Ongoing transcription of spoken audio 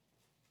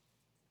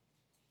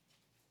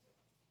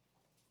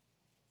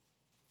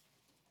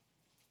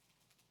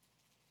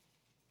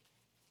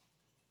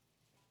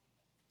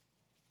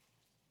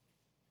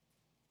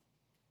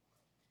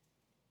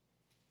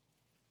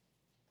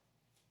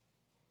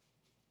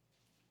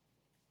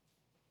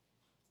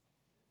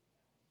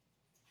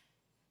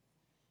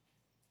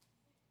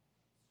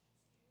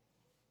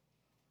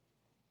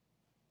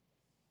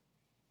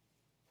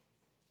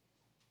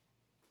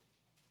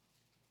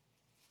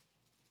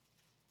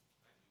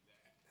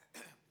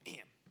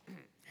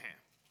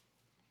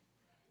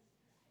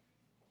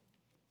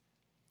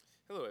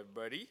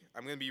everybody.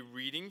 I'm going to be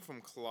reading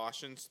from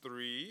Colossians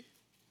 3.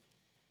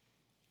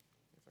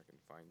 If I can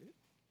find it.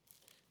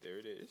 There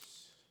it is.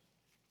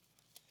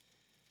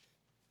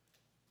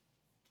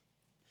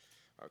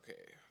 Okay,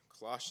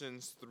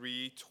 Colossians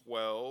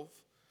 3:12,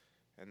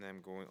 and then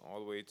I'm going all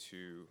the way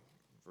to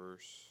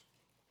verse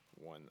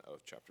 1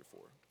 of chapter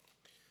 4.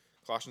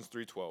 Colossians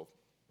 3:12.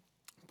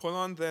 Put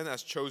on then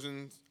as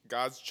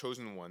God's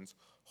chosen ones,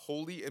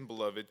 holy and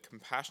beloved,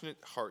 compassionate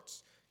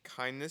hearts,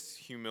 kindness,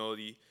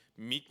 humility,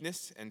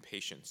 meekness, and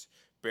patience,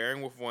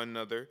 bearing with one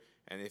another,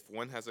 and if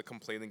one has a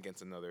complaint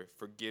against another,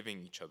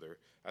 forgiving each other,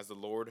 as the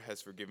Lord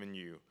has forgiven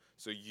you,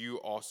 so you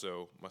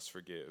also must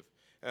forgive.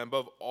 And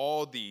above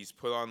all these,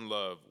 put on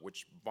love,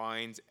 which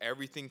binds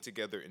everything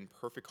together in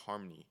perfect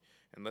harmony,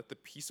 and let the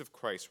peace of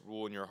Christ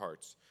rule in your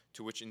hearts,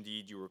 to which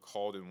indeed you were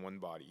called in one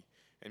body,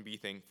 and be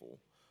thankful.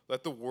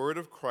 Let the word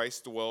of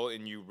Christ dwell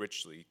in you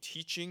richly,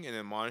 teaching and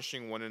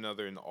admonishing one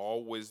another in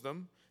all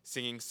wisdom,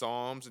 singing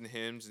psalms and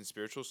hymns and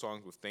spiritual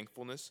songs with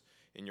thankfulness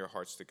in your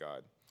hearts to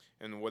God.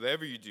 And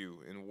whatever you do,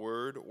 in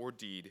word or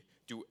deed,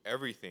 do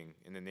everything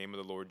in the name of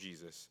the Lord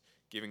Jesus,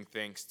 giving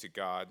thanks to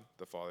God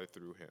the Father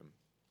through him.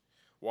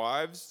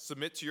 Wives,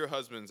 submit to your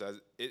husbands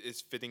as it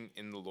is fitting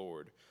in the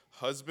Lord.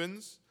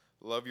 Husbands,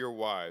 love your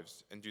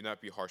wives and do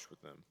not be harsh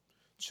with them.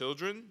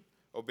 Children,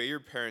 obey your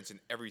parents in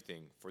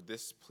everything, for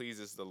this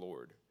pleases the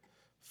Lord.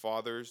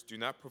 Fathers, do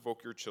not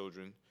provoke your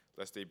children,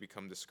 lest they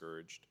become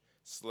discouraged.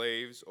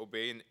 Slaves,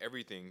 obey in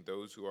everything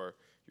those who are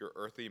your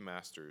earthly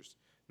masters,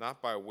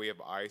 not by way of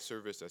eye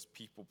service as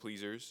people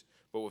pleasers,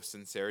 but with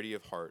sincerity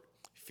of heart,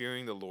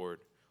 fearing the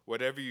Lord.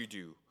 Whatever you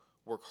do,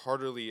 work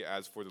heartily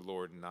as for the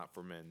Lord and not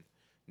for men,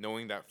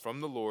 knowing that from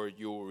the Lord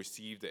you will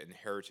receive the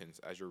inheritance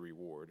as your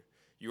reward.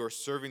 You are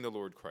serving the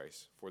Lord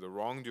Christ, for the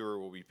wrongdoer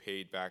will be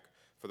paid back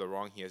for the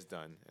wrong he has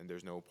done, and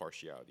there's no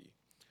partiality.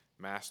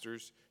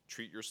 Masters,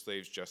 treat your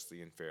slaves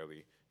justly and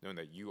fairly, knowing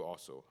that you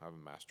also have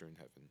a master in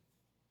heaven.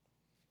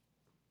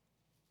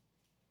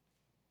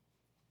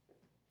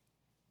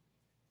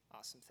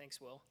 Awesome. Thanks,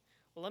 Will.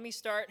 Well, let me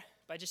start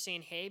by just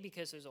saying hey,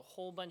 because there's a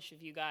whole bunch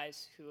of you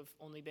guys who have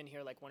only been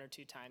here like one or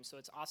two times. So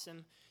it's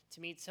awesome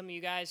to meet some of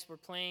you guys. We're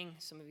playing.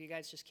 Some of you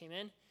guys just came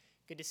in.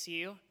 Good to see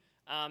you.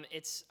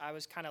 I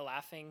was kind of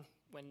laughing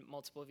when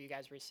multiple of you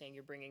guys were saying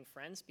you're bringing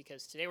friends,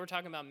 because today we're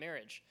talking about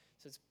marriage.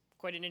 So it's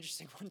quite an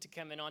interesting one to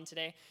come in on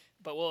today,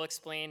 but we'll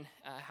explain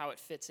how it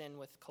fits in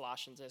with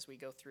Colossians as we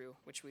go through,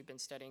 which we've been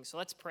studying. So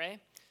let's pray,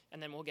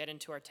 and then we'll get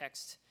into our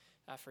text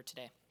for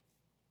today.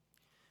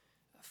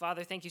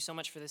 Father, thank you so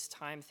much for this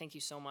time. Thank you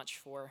so much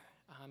for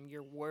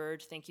your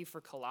word. Thank you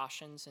for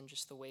Colossians and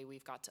just the way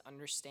we've got to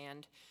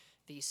understand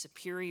the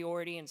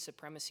superiority and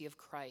supremacy of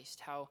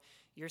Christ, how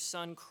your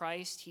son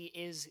Christ, he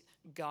is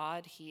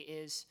God. He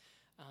is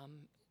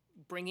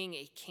bringing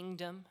a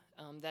kingdom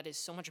that is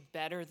so much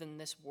better than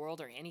this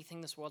world or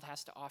anything this world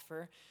has to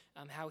offer,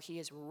 how he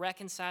is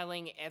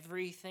reconciling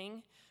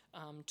everything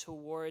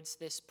towards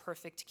this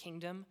perfect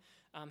kingdom,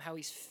 how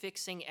he's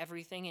fixing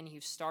everything, and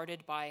you've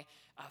started by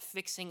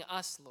fixing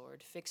us,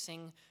 Lord,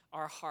 fixing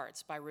our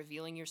hearts by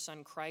revealing your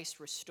son Christ,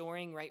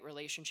 restoring right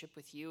relationship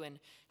with you, and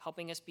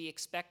helping us be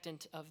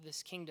expectant of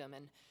this kingdom.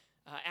 And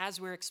as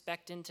we're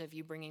expectant of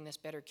you bringing this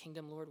better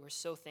kingdom, Lord, we're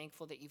so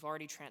thankful that you've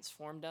already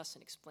transformed us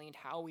and explained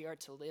how we are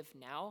to live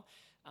now,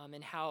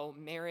 and how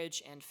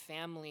marriage and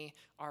family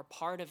are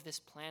part of this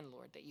plan,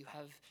 Lord, that you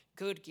have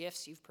good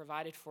gifts you've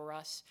provided for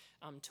us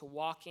to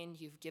walk in.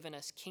 You've given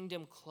us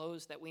kingdom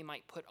clothes that we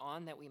might put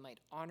on, that we might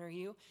honor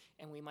you,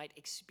 and we might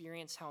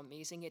experience how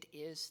amazing it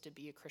is to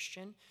be a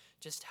Christian.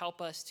 Just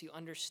help us to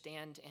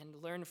understand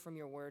and learn from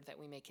your word, that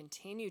we may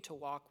continue to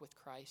walk with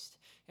Christ,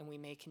 and we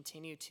may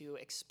continue to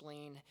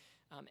explain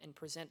and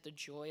present the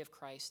joy of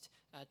Christ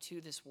to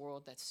this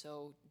world that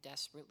so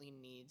desperately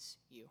needs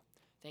you.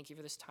 Thank you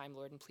for this time,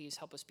 Lord, and please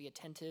help us be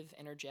attentive,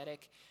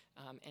 energetic,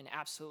 and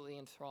absolutely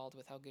enthralled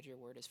with how good your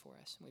word is for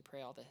us. And we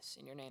pray all this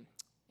in your name.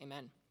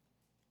 Amen.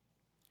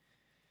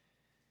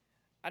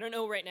 I don't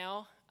know right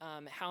now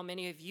how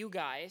many of you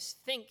guys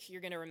think you're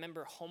going to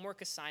remember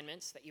homework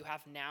assignments that you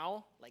have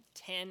now, like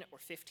 10 or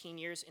 15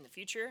 years in the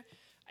future.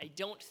 I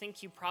don't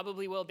think you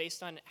probably will,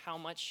 based on how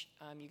much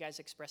you guys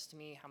expressed to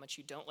me how much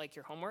you don't like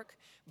your homework.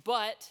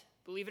 But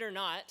believe it or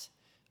not,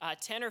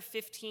 10 or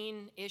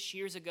 15-ish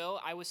years ago,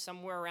 I was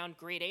somewhere around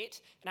grade 8,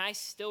 and I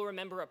still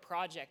remember a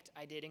project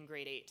I did in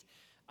grade 8.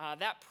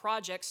 That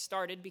project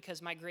started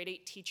because my grade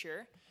 8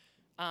 teacher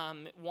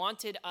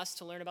wanted us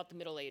to learn about the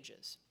Middle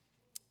Ages.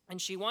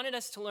 And she wanted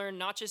us to learn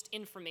not just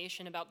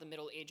information about the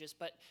Middle Ages,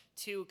 but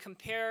to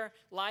compare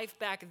life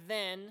back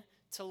then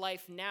to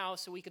life now,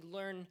 so we could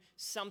learn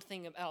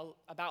something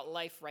about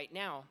life right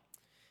now.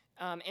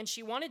 And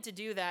she wanted to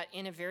do that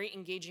in a very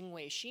engaging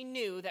way. She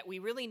knew that we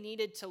really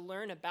needed to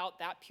learn about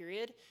that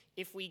period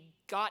if we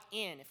got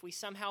in, if we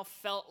somehow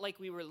felt like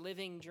we were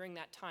living during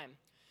that time.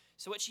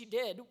 So what she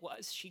did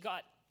was she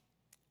got,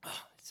 it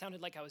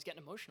sounded like I was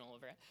getting emotional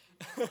over it.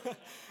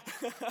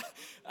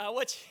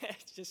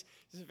 This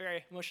is a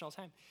very emotional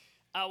time.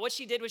 What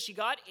she did was she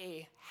got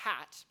a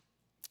hat,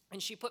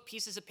 and she put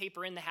pieces of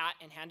paper in the hat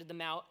and handed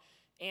them out.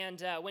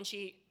 And when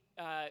she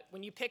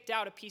when you picked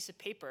out a piece of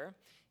paper,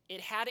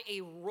 it had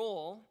a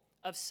role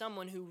of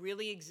someone who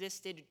really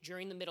existed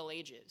during the Middle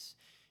Ages.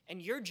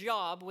 And your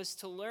job was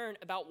to learn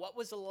about what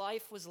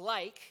life was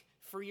like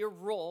for your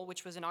role,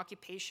 which was an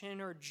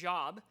occupation or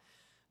job.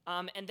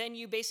 And then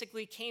you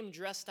basically came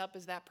dressed up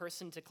as that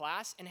person to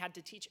class and had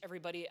to teach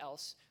everybody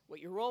else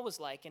what your role was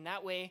like. And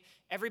that way,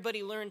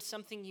 everybody learned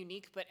something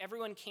unique, but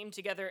everyone came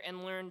together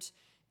and learned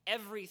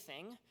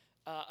everything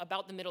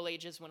about the Middle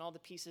Ages when all the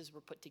pieces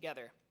were put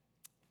together.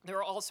 There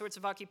were all sorts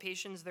of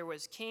occupations. There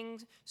was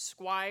king,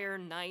 squire,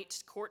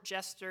 knight, court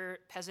jester,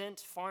 peasant,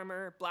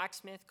 farmer,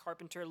 blacksmith,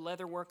 carpenter,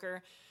 leather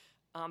worker.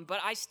 But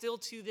I still,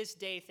 to this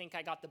day, think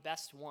I got the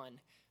best one,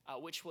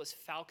 which was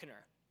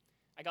falconer.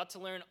 I got to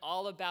learn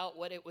all about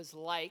what it was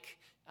like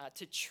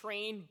to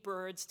train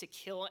birds to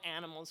kill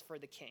animals for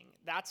the king.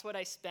 That's what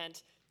I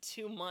spent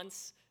 2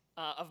 months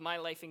of my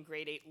life in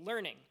grade 8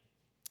 learning.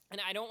 And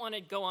I don't want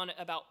to go on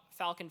about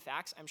falcon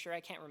facts. I'm sure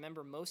I can't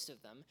remember most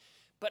of them.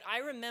 But I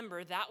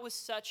remember that was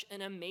such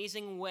an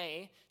amazing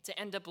way to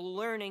end up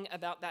learning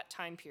about that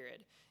time period.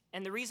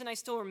 And the reason I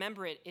still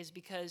remember it is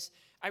because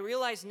I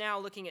realize now,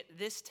 looking at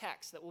this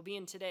text that we'll be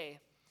in today,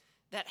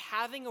 that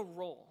having a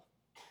role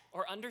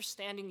or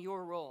understanding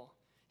your role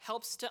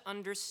helps to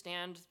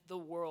understand the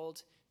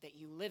world that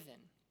you live in.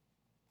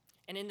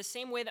 And in the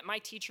same way that my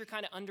teacher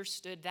kind of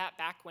understood that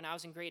back when I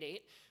was in grade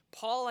 8,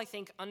 Paul, I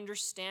think,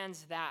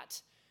 understands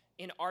that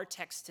in our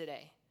text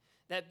today.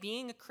 That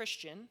being a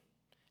Christian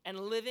and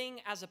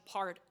living as a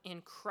part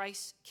in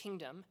Christ's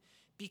kingdom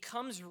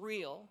becomes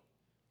real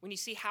when you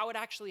see how it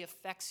actually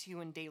affects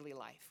you in daily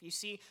life. You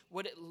see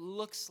what it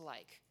looks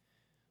like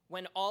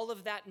when all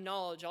of that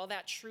knowledge, all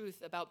that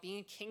truth about being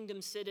a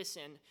kingdom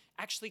citizen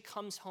actually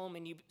comes home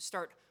and you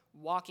start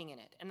walking in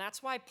it. And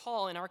that's why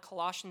Paul in our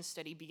Colossians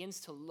study begins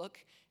to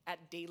look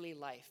at daily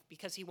life,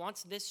 because he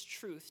wants this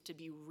truth to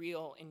be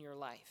real in your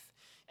life.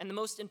 And the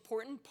most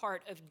important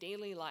part of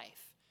daily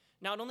life,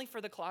 not only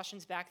for the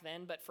Colossians back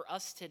then, but for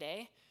us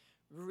today,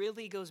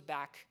 really goes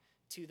back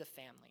to the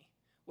family.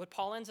 What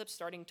Paul ends up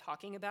starting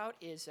talking about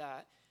is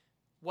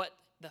what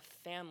the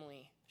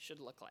family should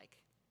look like.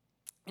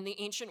 In the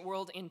ancient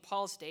world, in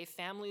Paul's day,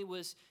 family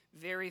was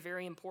very,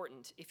 very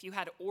important. If you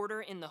had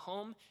order in the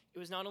home, it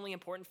was not only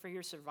important for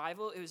your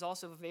survival, it was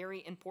also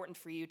very important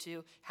for you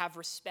to have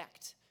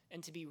respect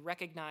and to be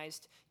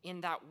recognized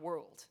in that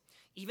world.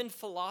 Even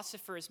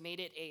philosophers made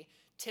it a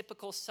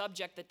typical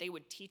subject that they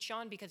would teach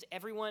on because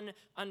everyone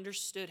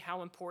understood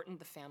how important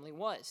the family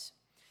was.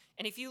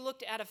 And if you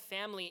looked at a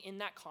family in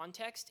that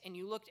context and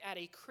you looked at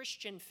a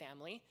Christian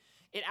family,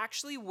 it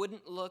actually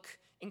wouldn't look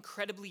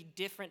incredibly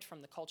different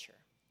from the culture.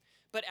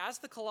 But as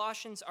the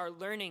Colossians are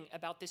learning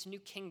about this new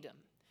kingdom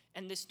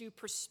and this new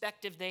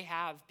perspective they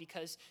have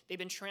because they've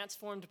been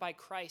transformed by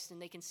Christ and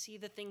they can see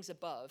the things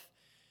above,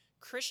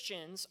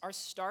 Christians are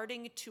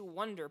starting to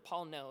wonder,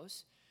 Paul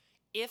knows,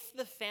 if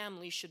the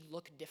family should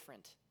look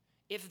different,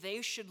 if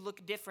they should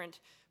look different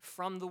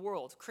from the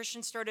world.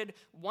 Christians started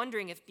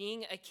wondering if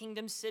being a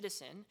kingdom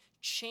citizen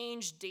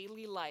changed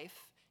daily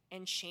life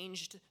and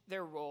changed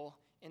their role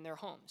in their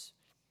homes.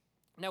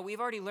 Now,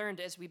 we've already learned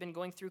as we've been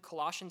going through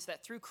Colossians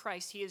that through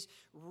Christ, he has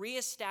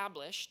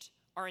reestablished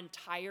our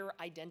entire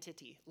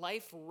identity.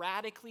 Life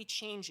radically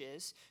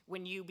changes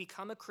when you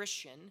become a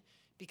Christian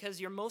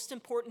because your most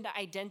important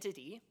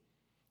identity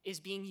is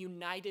being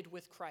united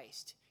with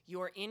Christ. You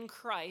are in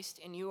Christ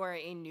and you are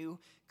a new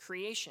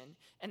creation.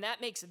 And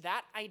that makes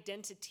that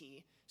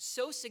identity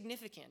so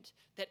significant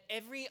that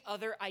every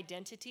other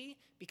identity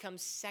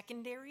becomes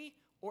secondary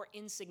or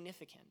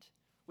insignificant.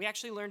 We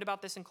actually learned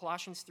about this in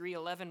Colossians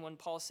 3:11 when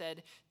Paul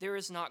said, "There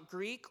is not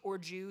Greek or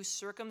Jew,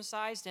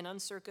 circumcised and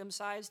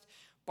uncircumcised,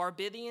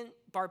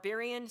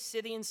 barbarian,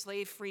 Scythian,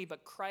 slave free,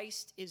 but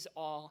Christ is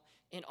all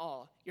in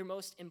all." Your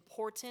most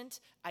important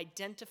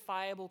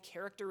identifiable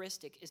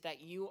characteristic is that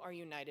you are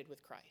united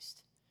with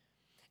Christ.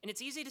 And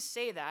it's easy to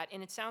say that,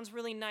 and it sounds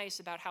really nice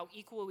about how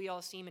equal we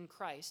all seem in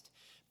Christ,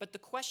 but the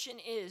question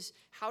is,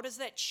 how does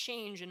that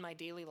change in my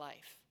daily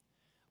life?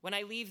 When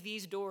I leave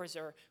these doors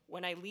or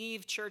when I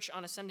leave church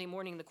on a Sunday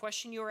morning, the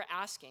question you are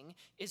asking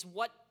is,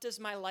 what does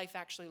my life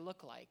actually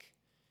look like?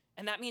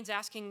 And that means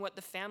asking what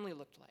the family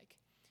looked like.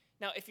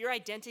 Now, if your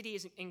identity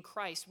is in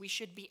Christ, we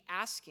should be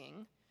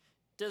asking,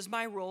 does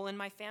my role in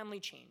my family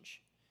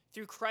change?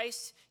 Through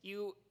Christ,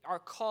 you are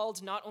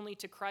called not only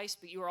to Christ,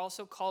 but you are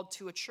also called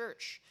to a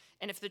church.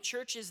 And if the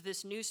church is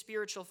this new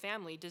spiritual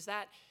family, does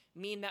that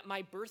mean that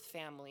my birth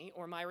family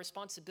or my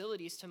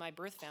responsibilities to my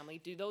birth family,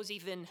 do those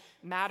even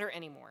matter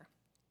anymore?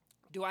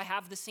 Do I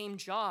have the same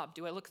job?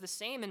 Do I look the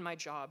same in my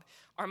job?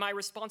 Are my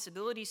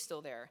responsibilities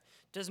still there?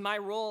 Does my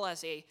role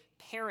as a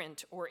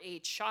parent or a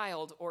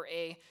child or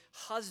a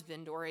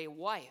husband or a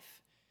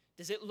wife,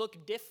 does it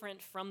look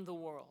different from the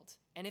world?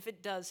 And if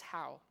it does,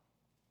 how?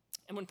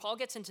 And when Paul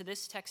gets into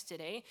this text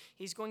today,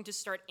 he's going to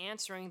start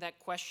answering that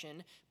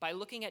question by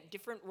looking at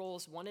different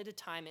roles one at a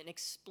time and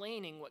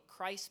explaining what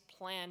Christ's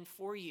plan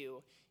for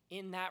you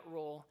in that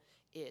role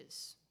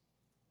is.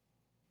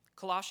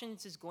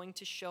 Colossians is going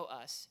to show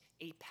us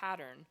a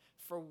pattern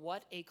for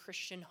what a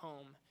Christian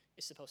home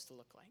is supposed to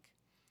look like.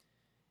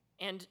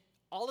 And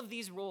all of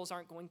these roles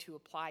aren't going to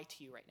apply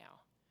to you right now.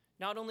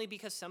 Not only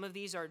because some of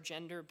these are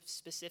gender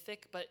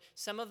specific, but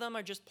some of them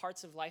are just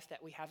parts of life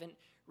that we haven't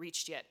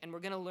reached yet. And we're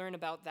going to learn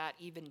about that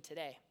even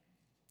today.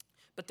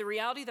 But the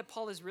reality that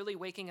Paul is really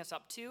waking us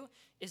up to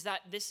is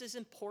that this is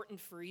important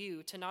for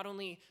you to not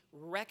only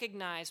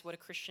recognize what a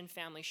Christian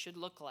family should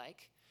look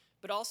like,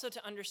 but also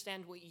to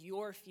understand what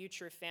your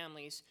future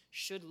families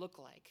should look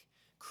like.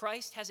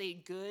 Christ has a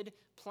good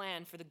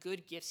plan for the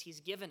good gifts he's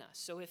given us.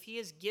 So if he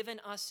has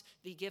given us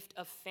the gift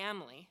of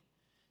family,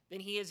 then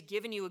he has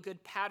given you a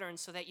good pattern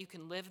so that you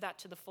can live that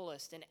to the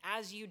fullest. And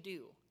as you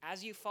do,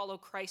 as you follow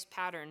Christ's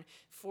pattern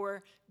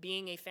for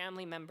being a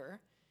family member,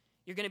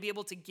 you're going to be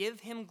able to give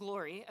him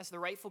glory as the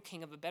rightful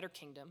king of a better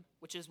kingdom,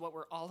 which is what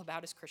we're all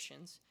about as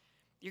Christians.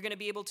 You're going to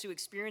be able to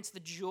experience the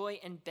joy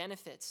and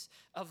benefits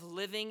of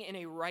living in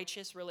a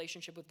righteous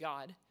relationship with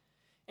God.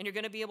 And you're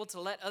going to be able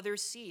to let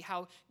others see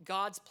how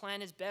God's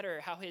plan is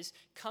better, how his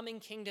coming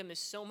kingdom is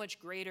so much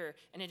greater,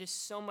 and it is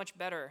so much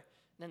better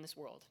than this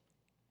world.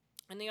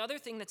 And the other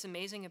thing that's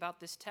amazing about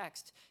this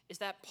text is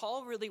that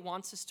Paul really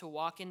wants us to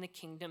walk in the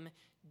kingdom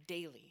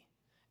daily.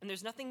 And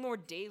there's nothing more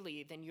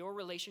daily than your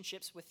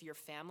relationships with your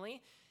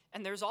family.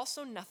 And there's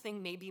also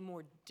nothing maybe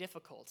more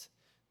difficult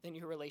than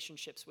your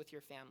relationships with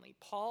your family.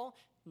 Paul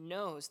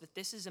knows that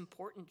this is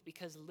important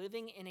because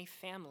living in a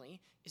family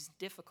is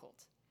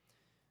difficult.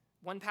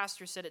 One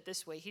pastor said it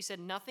this way. He said,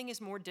 "Nothing is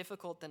more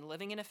difficult than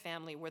living in a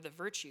family where the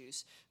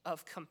virtues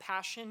of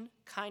compassion,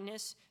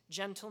 kindness,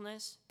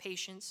 gentleness,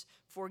 patience,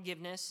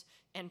 forgiveness,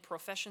 and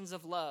professions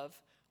of love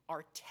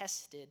are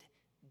tested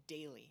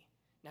daily."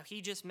 Now,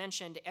 he just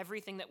mentioned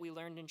everything that we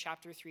learned in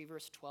chapter 3,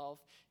 verse 12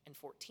 and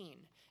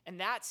 14. And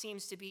that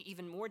seems to be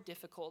even more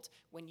difficult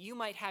when you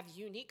might have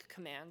unique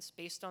commands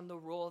based on the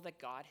role that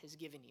God has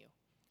given you.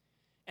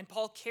 And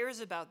Paul cares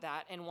about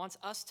that and wants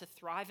us to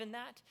thrive in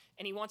that,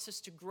 and he wants us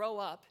to grow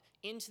up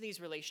into these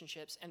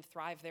relationships and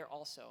thrive there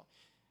also.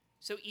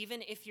 So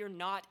even if you're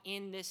not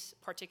in this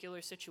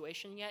particular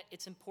situation yet,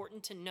 it's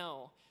important to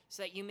know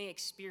so that you may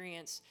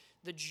experience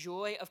the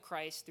joy of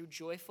Christ through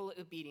joyful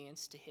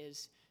obedience to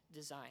his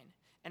design.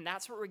 And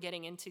that's what we're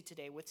getting into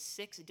today with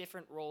 6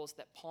 different roles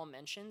that Paul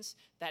mentions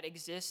that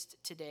exist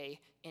today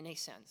in a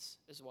sense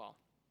as well.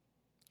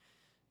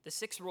 The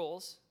 6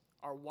 roles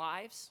are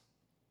wives,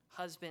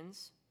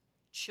 husbands,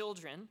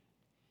 children,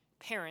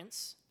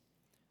 parents,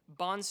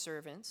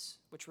 bondservants,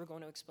 which we're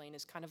going to explain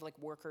is kind of like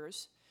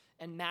workers,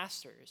 and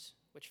masters,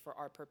 which for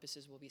our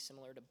purposes will be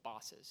similar to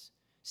bosses.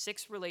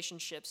 6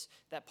 relationships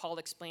that Paul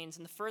explains.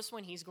 And the first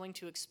one he's going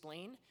to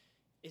explain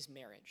is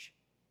marriage.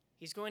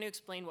 He's going to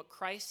explain what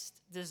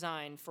Christ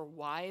designed for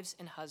wives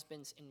and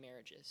husbands in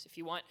marriages. If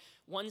you want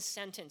one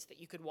sentence that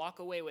you could walk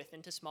away with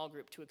into small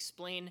group to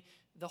explain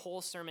the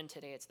whole sermon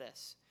today, it's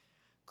this.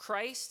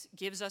 Christ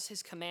gives us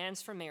his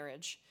commands for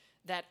marriage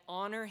that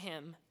honor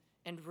him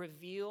and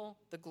reveal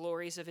the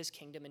glories of his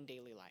kingdom in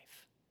daily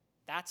life.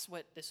 That's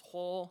what this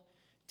whole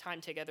time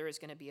together is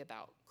going to be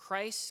about.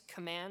 Christ's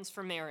commands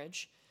for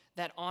marriage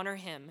that honor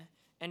him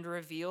and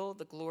reveal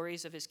the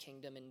glories of his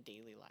kingdom in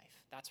daily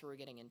life. That's what we're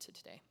getting into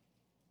today.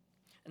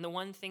 And the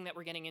one thing that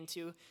we're getting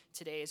into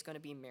today is going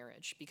to be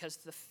marriage, because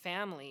the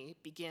family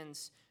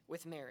begins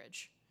with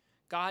marriage.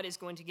 God is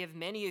going to give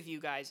many of you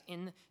guys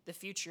in the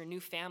future new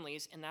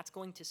families, and that's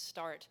going to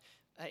start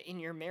in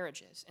your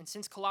marriages. And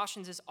since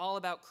Colossians is all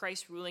about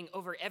Christ ruling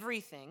over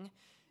everything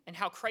and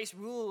how Christ's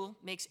rule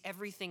makes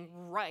everything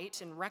right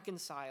and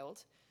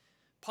reconciled,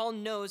 Paul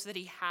knows that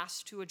he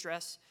has to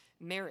address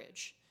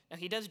marriage. Now,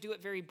 he does do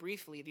it very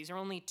briefly. These are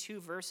only 2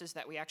 verses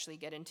that we actually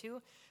get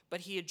into, but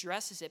he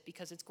addresses it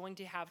because it's going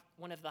to have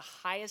one of the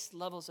highest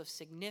levels of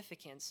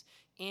significance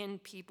in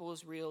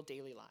people's real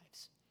daily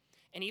lives.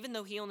 And even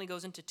though he only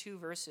goes into 2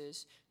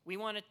 verses, we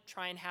want to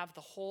try and have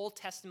the whole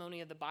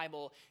testimony of the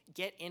Bible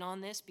get in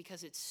on this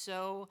because it's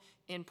so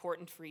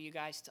important for you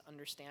guys to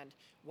understand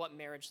what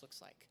marriage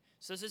looks like.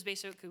 So this is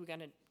basically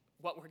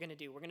what we're going to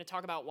do. We're going to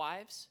talk about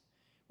wives,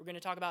 we're going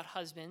to talk about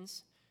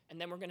husbands,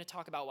 and then we're going to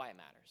talk about why it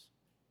matters.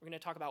 We're going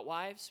to talk about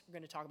wives, we're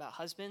going to talk about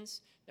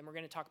husbands, then we're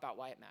going to talk about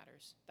why it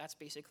matters. That's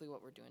basically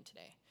what we're doing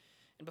today.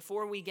 And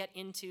before we get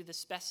into the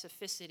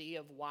specificity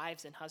of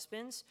wives and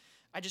husbands,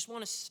 I just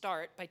want to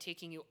start by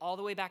taking you all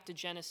the way back to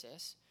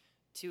Genesis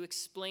to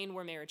explain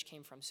where marriage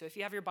came from. So if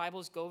you have your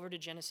Bibles, go over to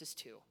Genesis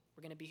 2.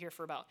 We're going to be here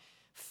for about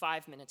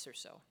 5 minutes or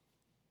so.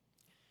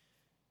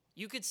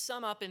 You could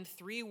sum up in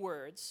 3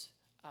 words,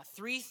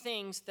 3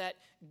 things that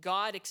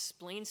God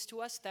explains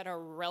to us that are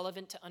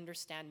relevant to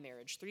understand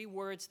marriage. 3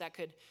 words that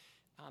could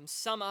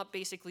sum up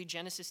basically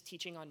Genesis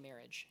teaching on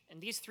marriage.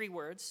 And these 3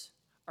 words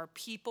are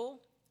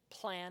people,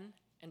 plan,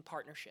 and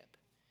partnership.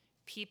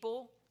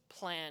 People,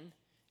 plan,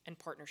 and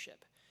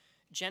partnership.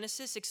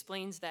 Genesis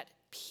explains that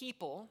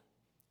people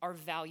are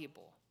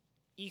valuable,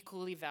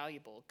 equally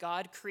valuable.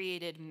 God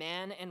created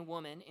man and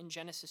woman in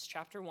Genesis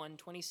chapter 1,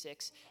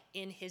 26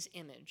 in his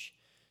image.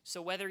 So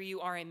whether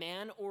you are a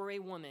man or a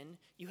woman,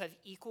 you have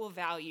equal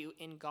value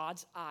in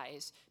God's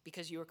eyes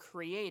because you are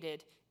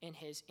created in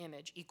his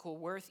image. Equal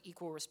worth,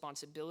 equal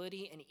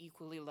responsibility, and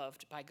equally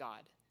loved by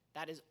God.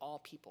 That is all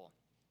people.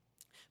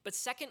 But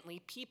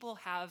secondly, people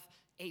have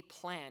a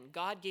plan.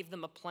 God gave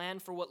them a plan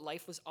for what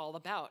life was all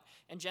about.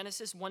 And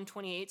Genesis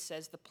 1:28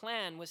 says the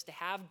plan was to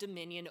have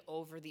dominion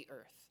over the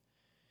earth.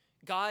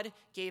 God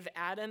gave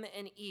Adam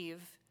and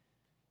Eve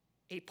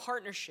a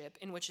partnership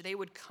in which they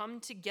would come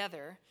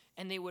together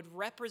and they would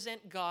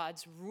represent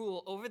God's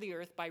rule over the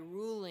earth by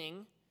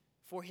ruling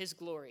for his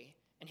glory.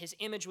 And his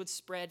image would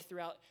spread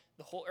throughout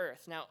the whole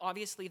earth. Now,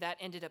 obviously, that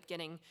ended up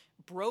getting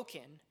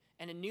broken,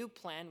 and a new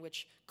plan,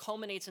 which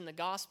culminates in the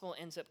gospel,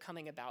 ends up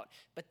coming about.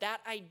 But that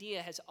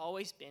idea has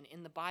always been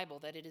in the Bible,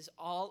 that it is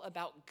all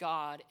about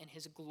God and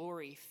his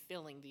glory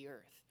filling the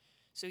earth.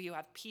 So you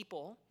have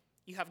people,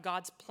 you have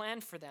God's plan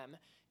for them,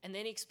 and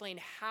then he explained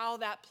how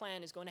that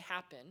plan is going to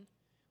happen,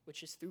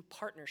 which is through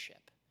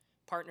partnership.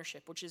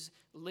 Partnership, which is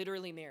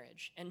literally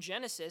marriage. And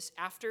Genesis,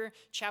 after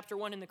chapter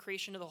 1 in the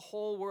creation of the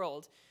whole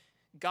world,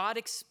 God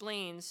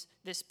explains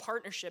this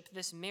partnership,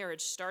 this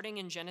marriage, starting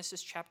in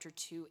Genesis chapter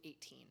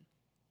 2:18.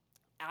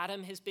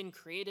 Adam has been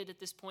created at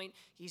this point.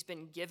 He's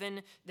been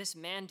given this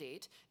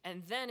mandate.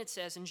 And then it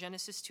says in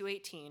Genesis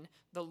 2:18,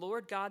 the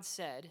Lord God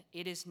said,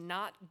 "It is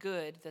not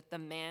good that the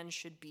man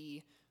should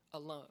be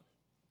alone.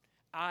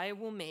 I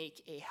will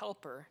make a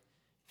helper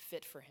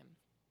fit for him."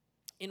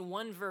 In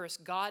one verse,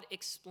 God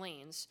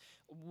explains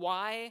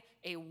why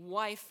a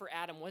wife for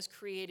Adam was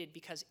created,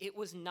 because it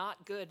was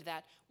not good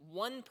that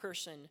one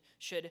person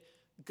should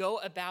go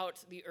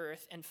about the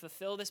earth and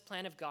fulfill this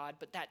plan of God,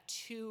 but that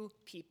two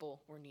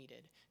people were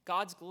needed.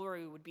 God's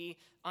glory would be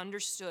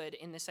understood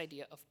in this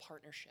idea of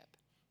partnership.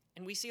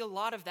 And we see a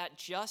lot of that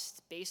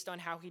just based on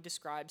how he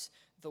describes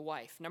the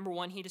wife. Number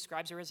one, he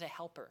describes her as a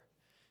helper.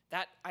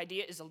 That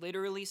idea is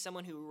literally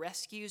someone who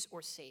rescues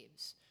or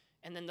saves.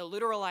 And then the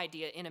literal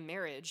idea in a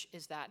marriage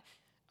is that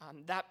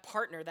that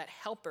partner, that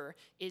helper,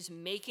 is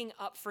making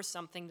up for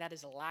something that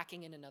is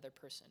lacking in another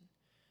person.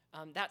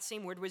 That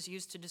same word was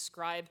used to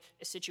describe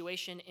a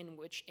situation in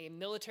which a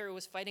military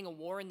was fighting a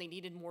war and they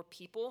needed more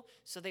people,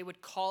 so they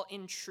would call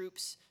in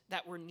troops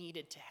that were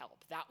needed to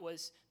help. That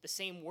was the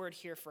same word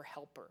here for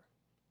helper.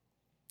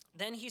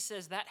 Then he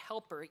says that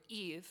helper,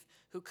 Eve,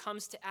 who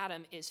comes to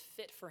Adam, is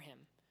fit for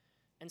him.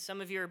 And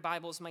some of your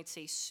Bibles might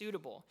say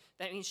suitable.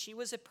 That means she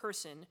was a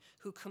person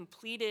who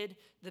completed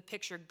the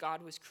picture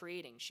God was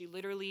creating. She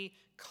literally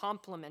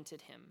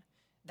complemented him.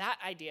 That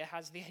idea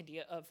has the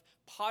idea of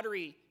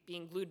pottery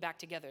being glued back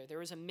together. There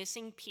was a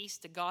missing piece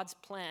to God's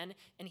plan,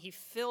 and he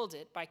filled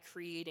it by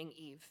creating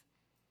Eve.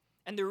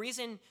 And the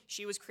reason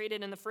she was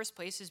created in the first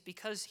place is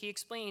because he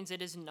explains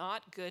it is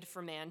not good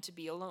for man to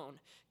be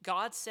alone.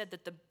 God said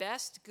that the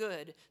best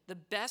good, the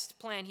best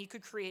plan he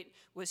could create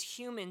was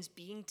humans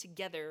being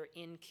together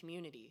in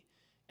community.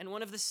 And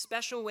one of the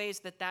special ways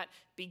that that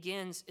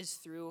begins is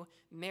through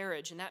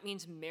marriage. And that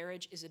means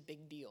marriage is a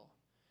big deal.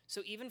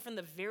 So even from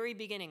the very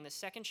beginning, the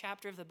second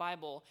chapter of the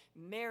Bible,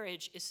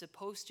 marriage is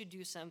supposed to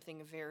do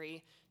something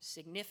very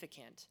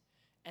significant.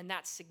 And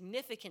that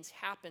significance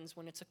happens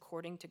when it's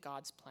according to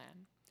God's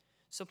plan.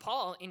 So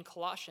Paul in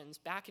Colossians,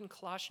 back in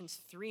Colossians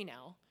 3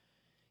 now,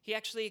 he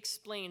actually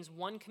explains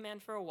one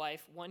command for a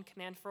wife, one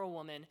command for a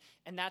woman,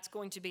 and that's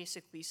going to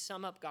basically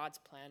sum up God's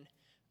plan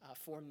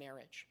for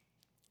marriage.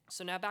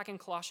 So now back in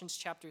Colossians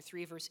chapter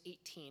 3, verse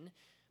 18,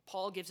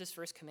 Paul gives his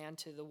first command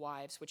to the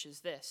wives, which is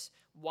this: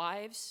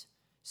 wives,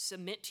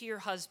 submit to your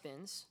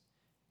husbands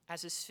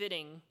as is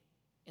fitting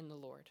in the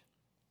Lord.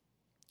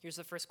 Here's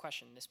the first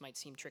question. This might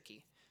seem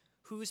tricky.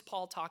 Who's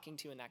Paul talking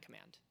to in that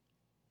command?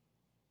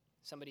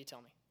 Somebody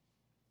tell me.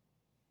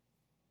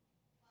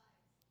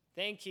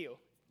 Thank you,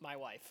 my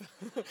wife.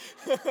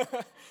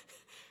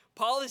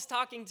 Paul is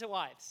talking to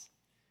wives.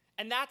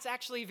 And that's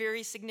actually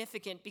very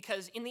significant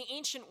because in the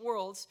ancient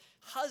worlds,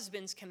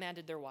 husbands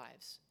commanded their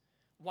wives.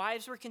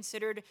 Wives were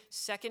considered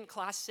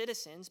second-class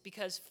citizens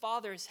because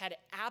fathers had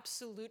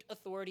absolute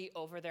authority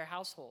over their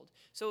household.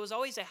 So it was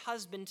always a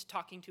husband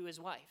talking to his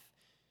wife.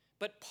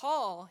 But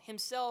Paul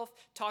himself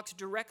talks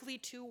directly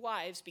to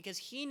wives because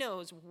he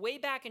knows way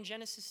back in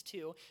Genesis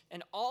 2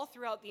 and all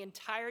throughout the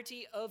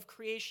entirety of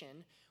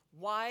creation,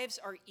 wives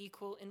are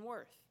equal in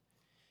worth.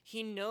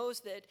 He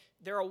knows that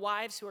there are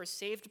wives who are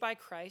saved by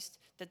Christ,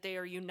 that they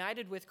are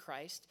united with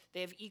Christ,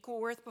 they have equal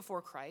worth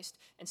before Christ,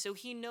 and so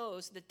he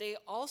knows that they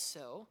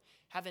also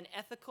have an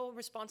ethical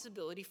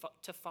responsibility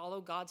to follow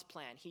God's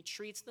plan. He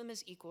treats them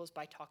as equals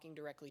by talking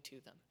directly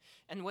to them.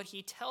 And what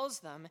he tells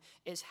them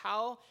is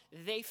how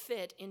they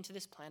fit into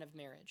this plan of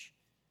marriage.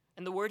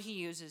 And the word he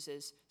uses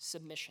is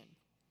submission.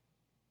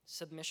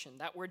 Submission.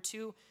 That word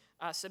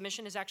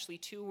submission is actually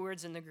two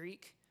words in the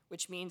Greek,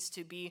 which means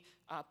to be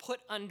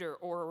put under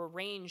or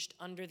arranged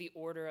under the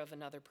order of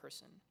another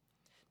person.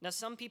 Now,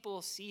 some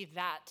people see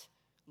that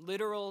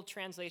literal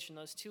translation,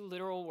 those two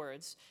literal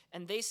words,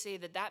 and they say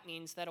that that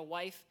means that a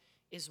wife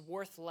is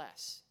worth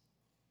less.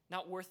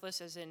 Not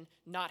worthless as in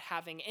not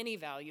having any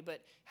value,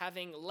 but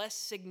having less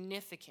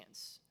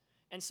significance.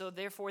 And so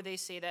therefore they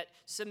say that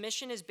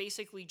submission is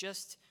basically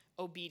just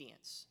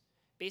obedience.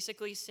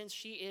 Basically, since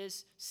she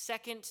is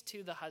second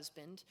to the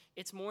husband,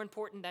 it's more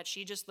important that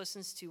she just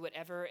listens to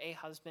whatever a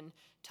husband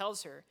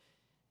tells her.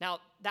 Now,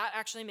 that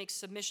actually makes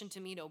submission to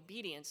mean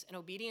obedience, and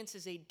obedience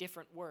is a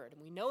different word.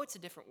 And we know it's a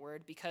different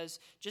word because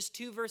just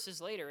 2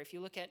 verses later, if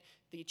you look at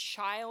the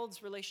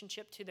child's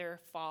relationship to their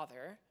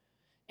father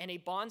and a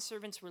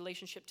bondservant's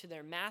relationship to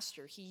their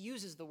master, he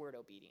uses the word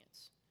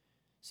obedience.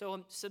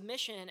 So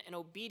submission and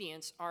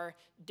obedience are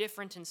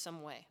different in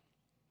some way.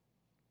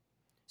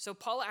 So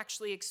Paul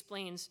actually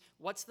explains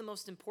what's the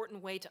most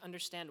important way to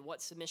understand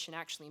what submission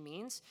actually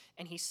means,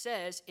 and he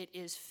says it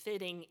is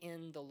fitting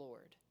in the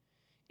Lord.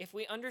 If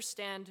we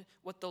understand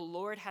what the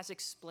Lord has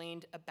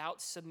explained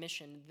about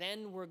submission,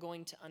 then we're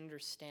going to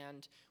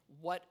understand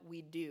what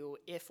we do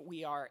if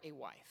we are a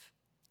wife.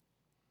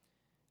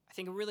 I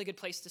think a really good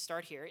place to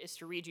start here is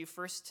to read you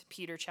 1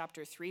 Peter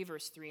chapter 3,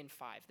 verse 3 and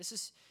 5. This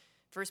is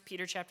 1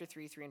 Peter chapter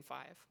 3, 3 and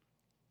 5.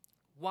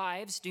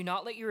 Wives, do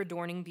not let your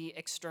adorning be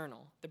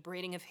external, the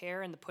braiding of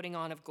hair and the putting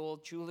on of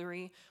gold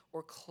jewelry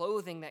or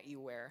clothing that you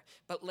wear,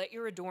 but let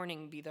your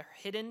adorning be the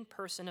hidden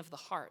person of the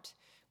heart,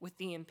 with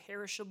the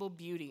imperishable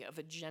beauty of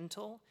a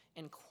gentle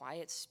and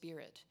quiet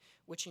spirit,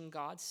 which in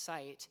God's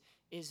sight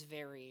is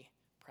very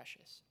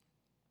precious.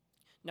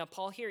 Now,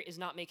 Paul here is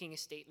not making a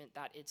statement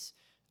that it's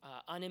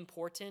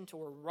unimportant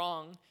or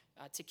wrong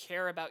to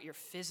care about your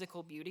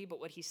physical beauty, but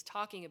what he's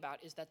talking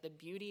about is that the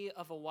beauty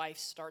of a wife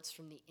starts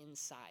from the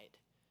inside.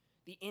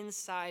 The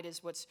inside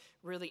is what's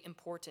really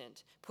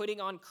important.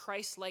 Putting on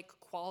Christ-like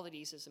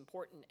qualities is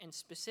important, and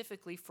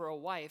specifically for a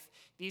wife,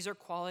 these are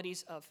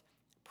qualities of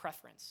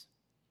preference.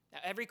 Now,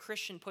 every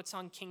Christian puts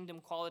on kingdom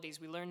qualities.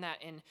 We learn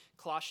that in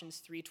Colossians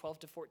 3, 12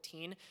 to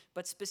 14.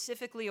 But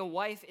specifically, a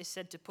wife is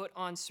said to put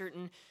on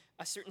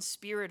a certain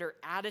spirit or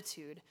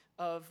attitude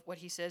of what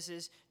he says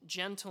is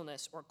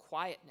gentleness or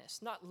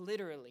quietness. Not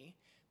literally,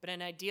 but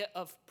an idea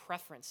of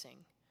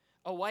preferencing.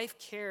 A wife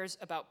cares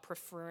about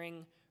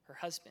preferring her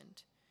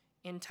husband.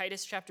 In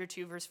Titus chapter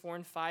 2, verse 4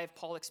 and 5,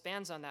 Paul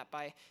expands on that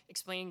by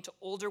explaining to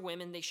older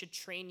women they should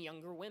train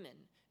younger women.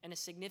 And a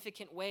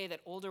significant way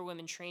that older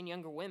women train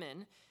younger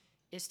women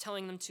is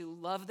telling them to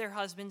love their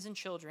husbands and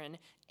children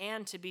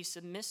and to be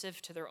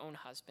submissive to their own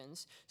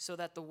husbands so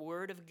that the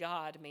word of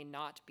God may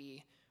not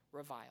be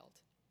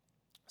reviled.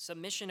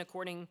 Submission,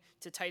 according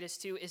to Titus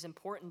 2, is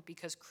important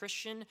because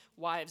Christian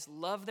wives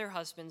love their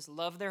husbands,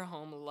 love their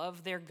home,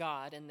 love their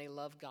God, and they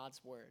love God's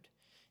word.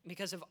 And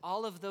because of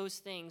all of those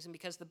things, and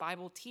because the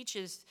Bible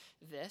teaches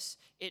this,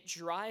 it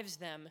drives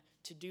them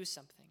to do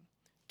something,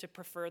 to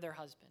prefer their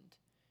husband.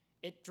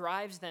 It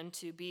drives them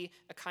to be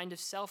a kind of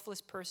selfless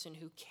person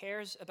who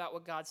cares about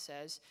what God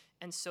says,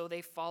 and so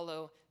they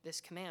follow this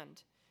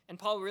command. And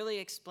Paul really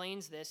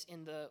explains this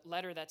in the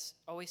letter that's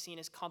always seen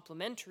as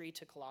complementary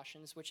to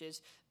Colossians, which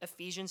is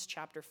Ephesians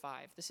chapter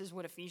 5. This is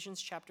what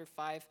Ephesians chapter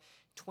 5,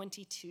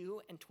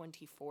 22 and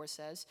 24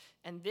 says,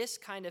 and this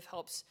kind of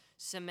helps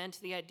cement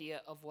the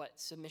idea of what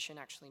submission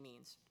actually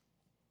means.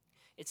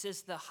 It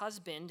says, the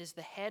husband is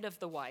the head of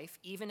the wife,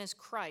 even as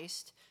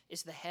Christ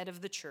is the head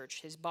of the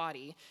church, his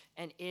body,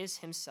 and is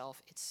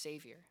himself its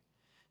Savior.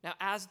 Now,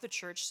 as the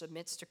church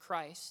submits to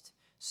Christ,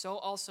 so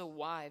also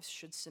wives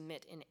should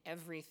submit in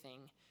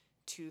everything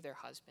to their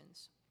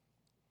husbands.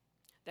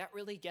 That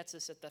really gets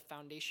us at the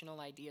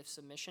foundational idea of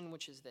submission,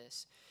 which is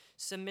this.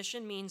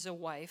 Submission means a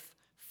wife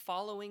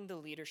following the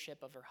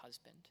leadership of her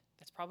husband.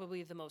 That's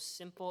probably the most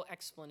simple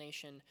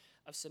explanation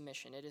of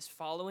submission. It is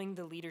following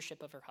the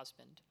leadership of her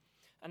husband.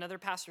 Another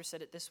pastor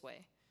said it this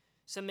way: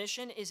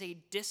 submission is a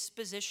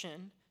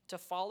disposition to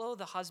follow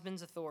the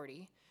husband's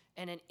authority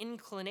and an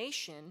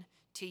inclination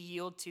to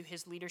yield to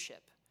his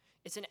leadership.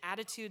 It's an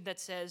attitude that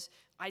says,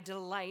 I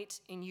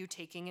delight in you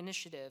taking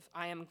initiative.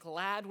 I am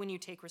glad when you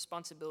take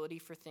responsibility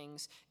for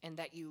things and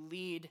that you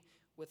lead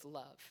with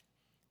love.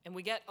 And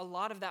we get a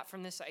lot of that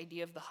from this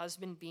idea of the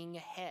husband being a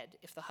head.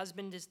 If the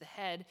husband is the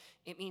head,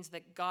 it means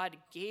that God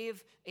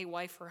gave a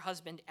wife her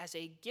husband as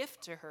a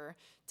gift to her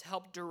to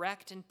help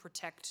direct and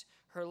protect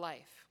her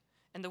life.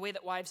 And the way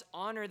that wives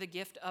honor the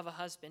gift of a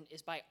husband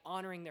is by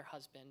honoring their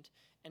husband.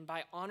 And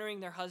by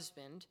honoring their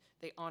husband,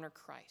 they honor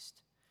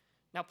Christ.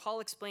 Now, Paul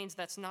explains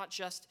that's not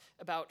just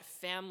about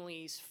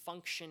families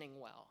functioning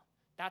well.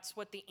 That's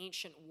what the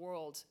ancient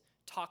world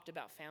talked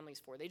about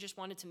families for. They just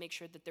wanted to make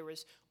sure that there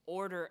was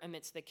order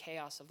amidst the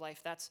chaos of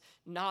life. That's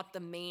not the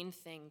main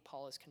thing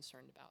Paul is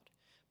concerned about.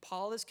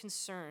 Paul is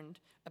concerned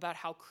about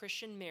how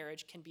Christian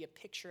marriage can be a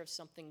picture of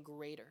something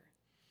greater.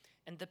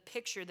 And the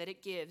picture that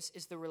it gives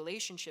is the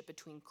relationship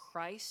between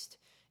Christ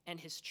and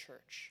his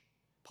church.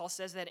 Paul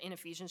says that in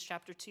Ephesians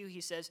chapter 2. He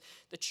says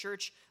the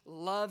church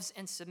loves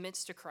and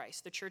submits to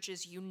Christ. The church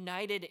is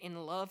united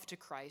in love to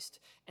Christ,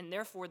 and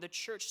therefore the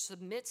church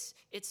submits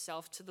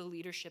itself to the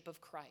leadership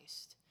of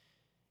Christ.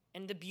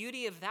 And the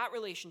beauty of that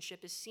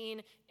relationship is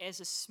seen as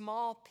a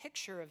small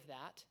picture of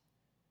that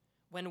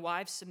when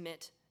wives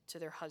submit to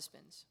their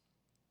husbands.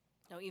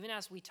 Now, even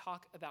as we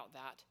talk about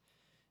that,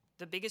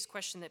 the biggest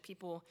question that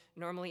people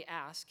normally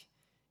ask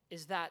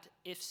is that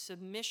if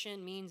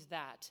submission means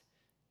that,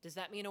 does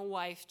that mean a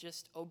wife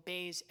just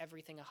obeys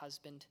everything a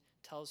husband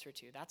tells her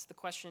to? That's the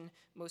question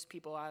most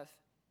people have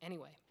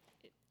anyway.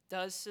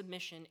 Does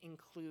submission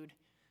include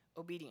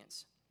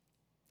obedience?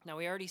 Now,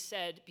 we already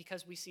said,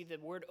 because we see the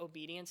word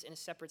obedience in a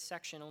separate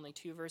section only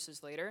 2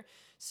 verses later,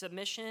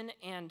 submission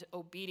and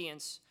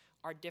obedience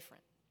are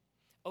different.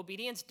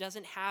 Obedience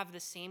doesn't have the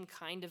same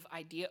kind of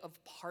idea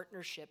of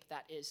partnership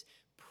that is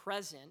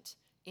present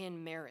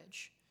in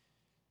marriage.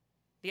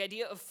 The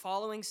idea of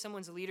following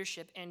someone's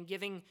leadership and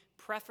giving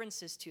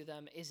preferences to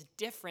them is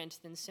different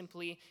than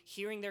simply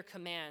hearing their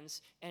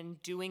commands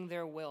and doing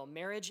their will.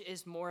 Marriage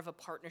is more of a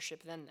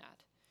partnership than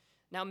that.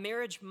 Now,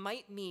 marriage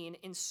might mean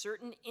in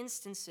certain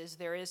instances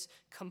there is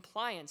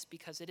compliance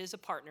because it is a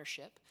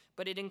partnership,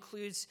 but it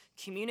includes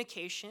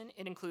communication,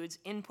 it includes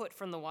input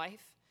from the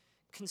wife,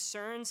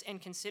 concerns and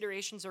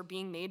considerations are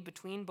being made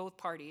between both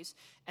parties,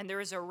 and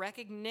there is a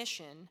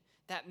recognition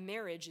that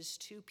marriage is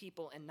two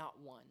people and not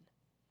one.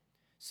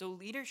 So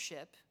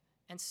leadership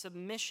and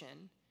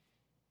submission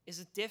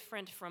is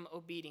different from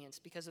obedience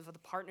because of the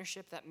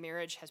partnership that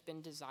marriage has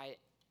been designed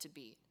to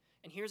be.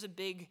 And here's a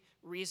big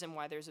reason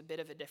why there's a bit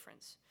of a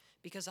difference.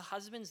 Because a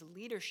husband's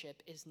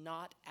leadership is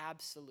not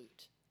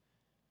absolute.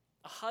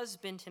 A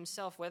husband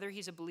himself, whether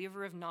he's a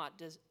believer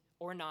does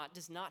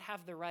not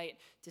have the right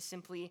to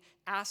simply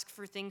ask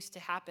for things to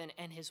happen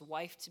and his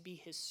wife to be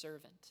his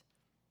servant.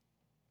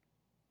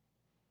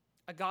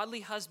 A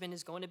godly husband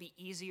is going to be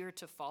easier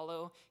to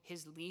follow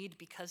his lead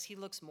because he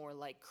looks more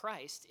like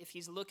Christ. If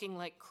he's looking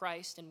like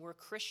Christ and we're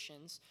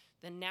Christians,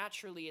 then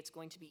naturally it's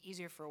going to be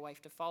easier for a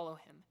wife to follow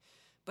him.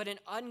 But an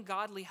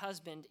ungodly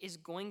husband is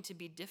going to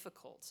be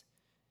difficult.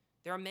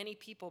 There are many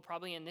people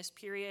probably in this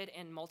period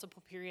and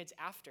multiple periods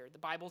after. The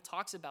Bible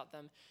talks about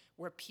them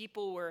where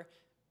people were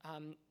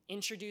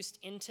introduced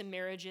into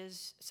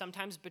marriages,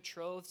 sometimes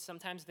betrothed,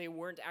 sometimes they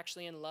weren't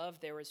actually in love.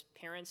 There was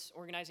parents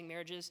organizing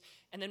marriages,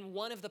 and then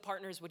one of the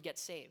partners would get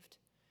saved.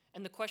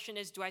 And the question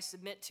is, do I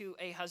submit to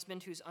a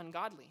husband who's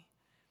ungodly?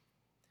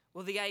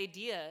 Well, the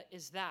idea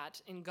is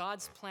that in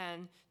God's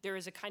plan, there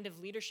is a kind of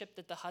leadership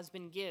that the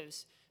husband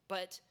gives,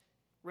 but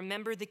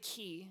remember the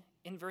key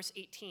in verse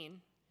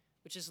 18,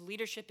 which is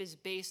leadership is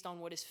based on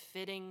what is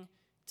fitting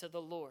to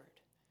the Lord.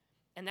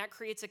 And that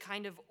creates a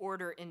kind of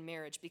order in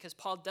marriage because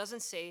Paul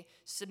doesn't say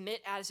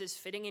submit as is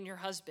fitting in your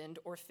husband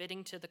or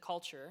fitting to the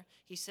culture.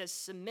 He says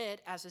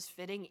submit as is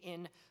fitting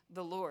in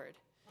the Lord.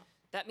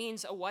 That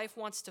means a wife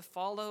wants to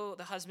follow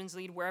the husband's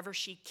lead wherever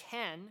she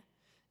can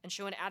and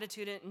show an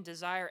attitude and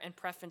desire and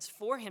preference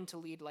for him to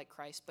lead like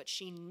Christ, but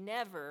she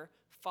never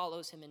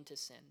follows him into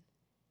sin,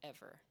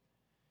 ever.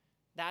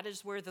 That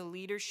is where the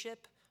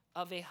leadership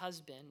of a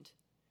husband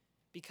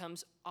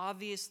becomes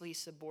obviously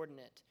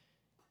subordinate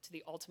to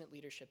the ultimate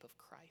leadership of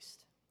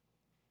Christ.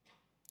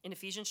 In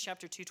Ephesians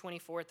chapter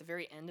 2:24, at the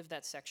very end of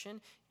that section,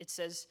 it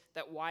says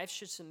that wives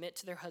should submit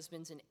to their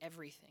husbands in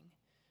everything.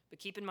 But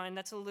keep in mind,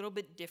 that's a little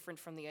bit different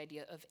from the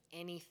idea of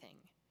anything.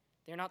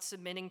 They're not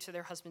submitting to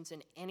their husbands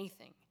in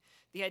anything.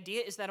 The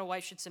idea is that a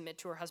wife should submit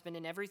to her husband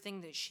in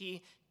everything that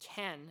she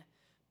can,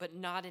 but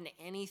not in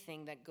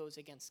anything that goes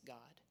against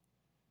God.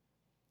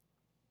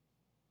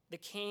 The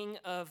king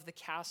of the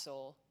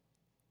castle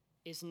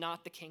is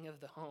not the king of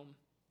the home,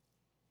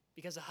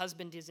 because a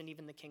husband isn't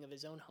even the king of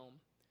his own home.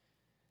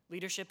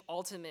 Leadership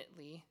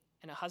ultimately,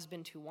 and a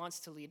husband who wants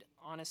to lead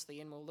honestly,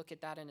 and we'll look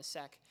at that in a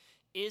sec,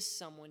 is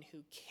someone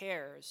who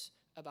cares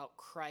about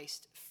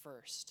Christ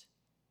first.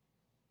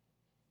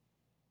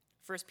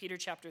 1 Peter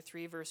chapter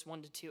 3, verse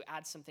 1-2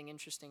 adds something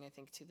interesting, I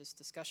think, to this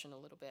discussion a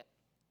little bit.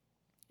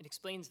 It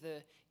explains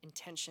the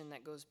intention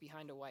that goes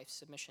behind a wife's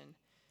submission.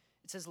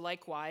 It says,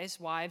 likewise,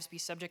 wives, be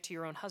subject to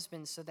your own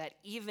husbands, so that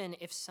even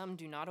if some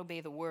do not obey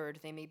the word,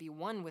 they may be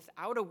won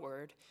without a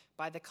word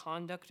by the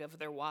conduct of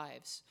their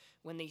wives,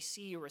 when they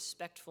see your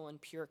respectful and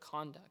pure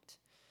conduct.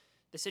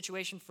 The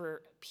situation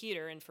for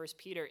Peter in 1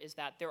 Peter is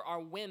that there are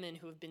women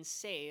who have been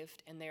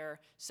saved, and they're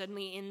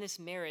suddenly in this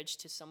marriage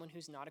to someone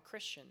who's not a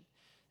Christian.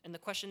 And the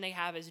question they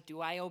have is,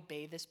 do I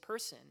obey this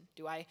person?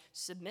 Do I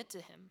submit to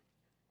him?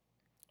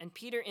 And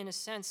Peter, in a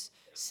sense,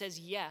 says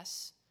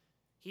yes.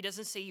 He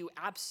doesn't say you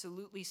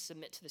absolutely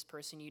submit to this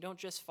person. You don't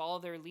just follow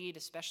their lead,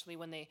 especially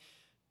when they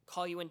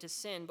call you into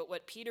sin. But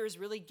what Peter is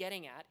really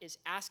getting at is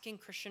asking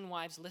Christian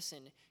wives,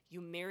 listen, you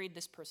married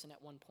this person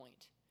at one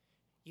point.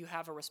 You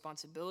have a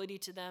responsibility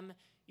to them.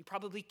 You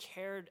probably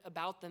cared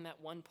about them at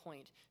one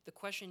point. The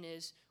question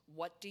is,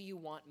 what do you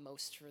want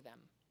most for them?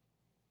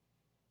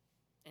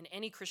 And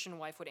any Christian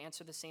wife would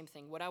answer the same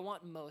thing. What I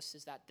want most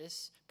is that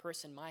this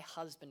person, my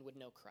husband, would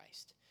know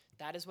Christ.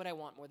 That is what I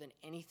want more than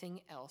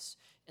anything else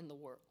in the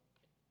world.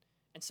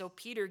 And so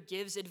Peter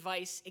gives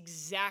advice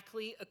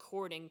exactly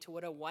according to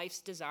what a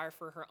wife's desire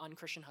for her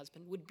unchristian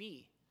husband would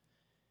be,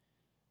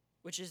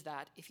 which is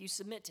that if you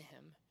submit to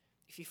him,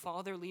 if you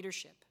follow their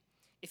leadership,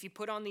 if you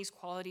put on these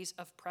qualities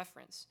of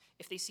preference,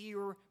 if they see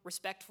your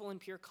respectful and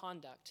pure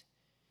conduct,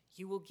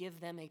 you will give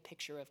them a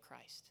picture of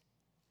Christ.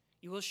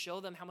 You will show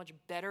them how much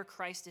better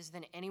Christ is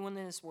than anyone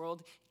in this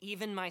world,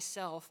 even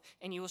myself,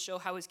 and you will show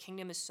how his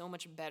kingdom is so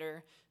much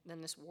better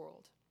than this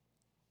world.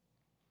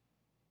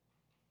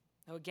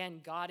 Now again,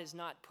 God is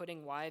not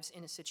putting wives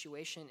in a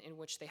situation in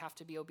which they have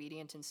to be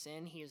obedient in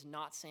sin. He is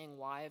not saying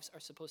wives are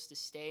supposed to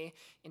stay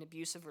in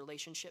abusive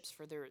relationships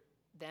for their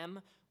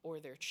them or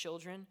their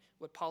children.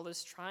 What Paul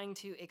is trying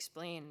to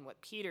explain,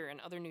 what Peter and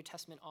other New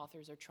Testament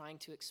authors are trying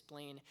to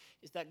explain,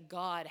 is that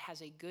God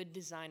has a good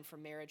design for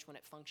marriage when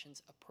it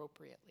functions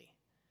appropriately.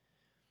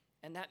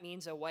 And that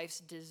means a wife's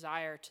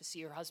desire to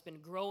see her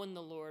husband grow in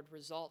the Lord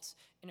results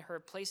in her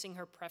placing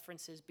her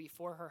preferences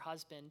before her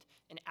husband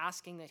and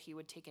asking that he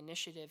would take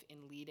initiative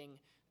in leading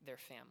their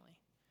family.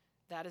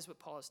 That is what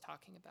Paul is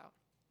talking about.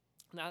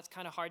 Now, it's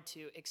kind of hard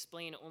to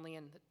explain only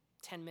in the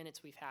 10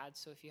 minutes we've had,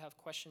 so if you have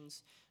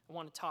questions, I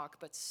want to talk.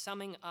 But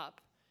summing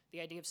up, the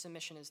idea of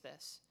submission is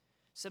this.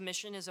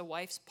 Submission is a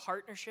wife's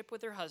partnership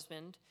with her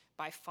husband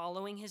by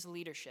following his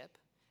leadership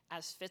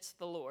as fits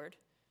the Lord,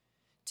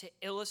 to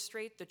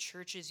illustrate the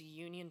church's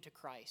union to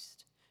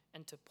Christ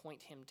and to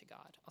point him to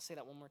God. I'll say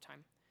that one more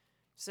time.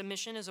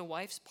 Submission is a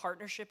wife's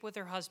partnership with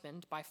her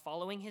husband by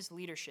following his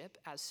leadership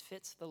as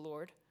fits the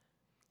Lord,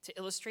 to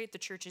illustrate the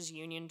church's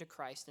union to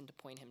Christ and to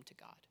point him to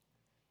God.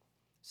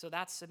 So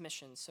that's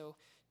submission. So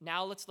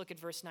now let's look at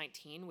verse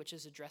 19, which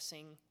is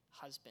addressing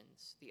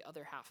husbands, the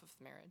other half of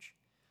marriage.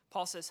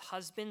 Paul says,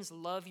 "Husbands,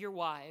 love your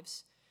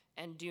wives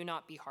and do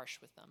not be harsh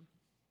with them."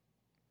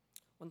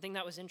 One thing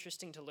that was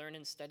interesting to learn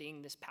in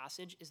studying this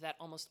passage is that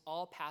almost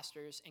all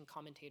pastors and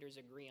commentators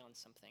agree on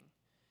something.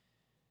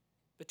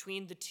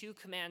 Between the two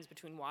commands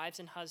between wives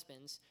and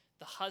husbands,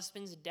 the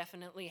husbands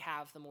definitely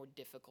have the more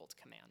difficult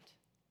command.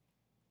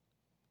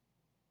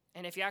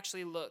 And if you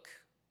actually look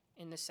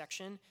in this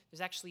section, there's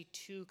actually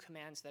two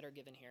commands that are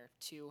given here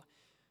to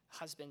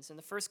husbands. And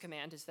the first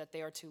command is that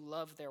they are to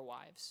love their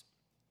wives.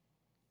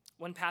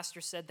 One pastor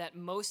said that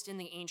most in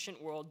the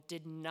ancient world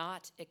did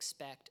not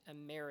expect a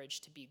marriage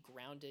to be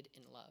grounded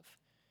in love.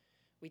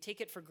 We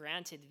take it for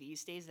granted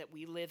these days that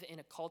we live in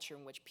a culture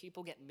in which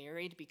people get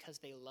married because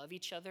they love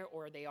each other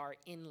or they are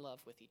in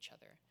love with each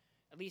other,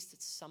 at least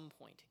at some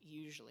point,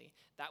 usually.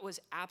 That was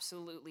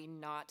absolutely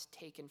not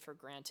taken for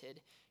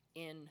granted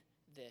in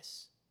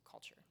this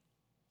culture.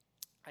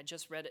 I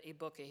just read a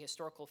book, a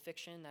historical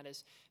fiction, that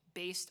is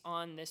based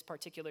on this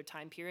particular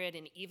time period,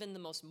 and even the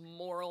most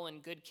moral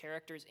and good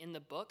characters in the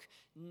book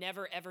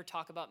never ever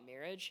talk about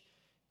marriage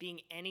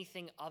being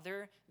anything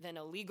other than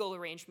a legal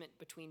arrangement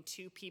between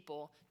two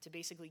people to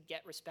basically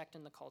get respect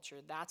in the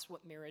culture. That's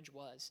what marriage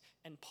was.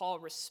 And Paul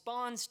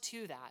responds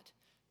to that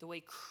the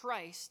way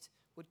Christ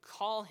would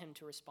call him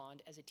to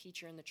respond as a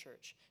teacher in the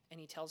church. And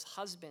he tells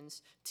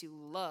husbands to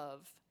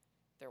love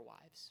their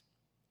wives.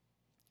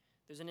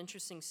 There's an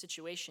interesting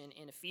situation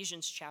in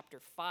Ephesians chapter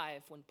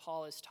 5 when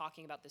Paul is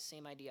talking about the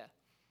same idea.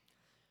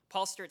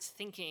 Paul starts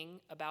thinking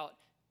about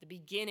the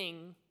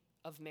beginning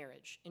of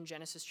marriage in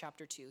Genesis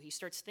chapter 2. He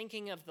starts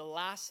thinking of the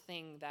last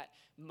thing that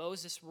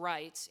Moses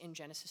writes in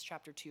Genesis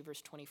chapter 2,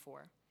 verse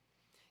 24.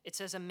 It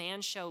says, "A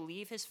man shall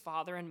leave his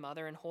father and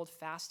mother and hold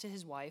fast to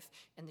his wife,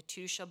 and the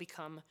two shall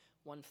become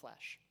one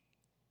flesh."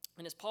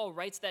 And as Paul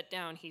writes that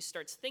down, he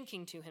starts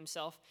thinking to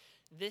himself,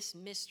 this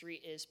mystery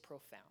is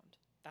profound.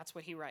 That's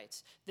what he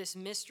writes. This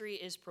mystery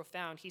is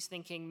profound. He's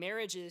thinking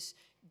marriage is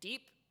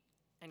deep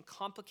and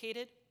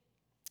complicated,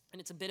 and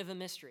it's a bit of a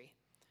mystery.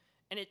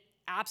 And it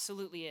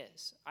absolutely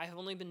is. I have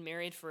only been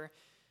married for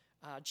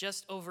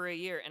just over a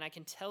year, and I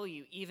can tell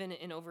you, even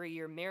in over a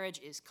year, marriage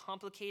is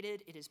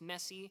complicated, it is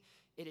messy,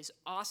 it is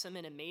awesome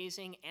and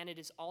amazing, and it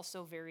is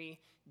also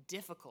very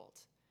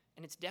difficult.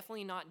 And it's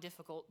definitely not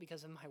difficult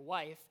because of my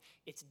wife.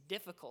 It's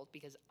difficult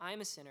because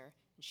I'm a sinner,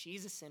 and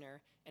she's a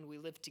sinner, and we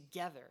live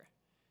together.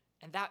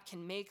 And that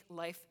can make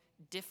life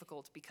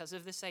difficult because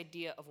of this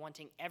idea of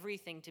wanting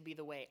everything to be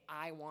the way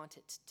I want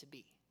it to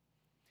be.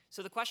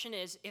 So the question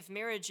is, if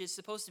marriage is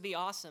supposed to be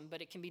awesome,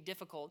 but it can be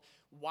difficult,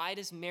 why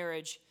does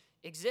marriage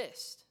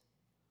exist?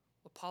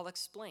 Well, Paul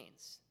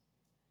explains.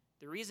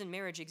 The reason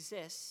marriage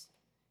exists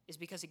is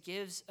because it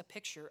gives a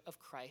picture of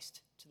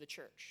Christ to the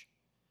church.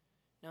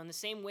 Now, in the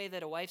same way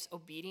that a wife's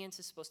obedience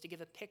is supposed to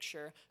give a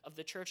picture of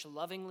the church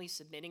lovingly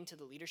submitting to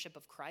the leadership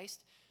of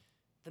Christ,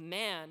 the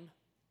man,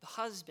 the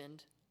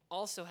husband,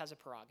 also has a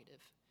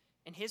prerogative,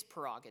 and his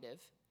prerogative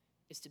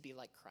is to be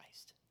like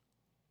Christ.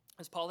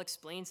 As Paul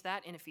explains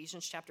that in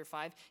Ephesians chapter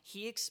 5,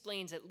 he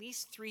explains at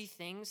least 3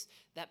 things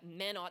that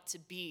men ought to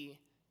be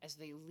as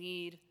they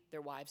lead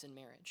their wives in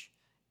marriage.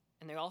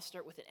 And they all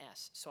start with an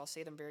S, so I'll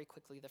say them very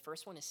quickly. The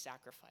first one is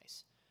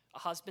sacrifice. A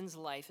husband's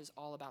life is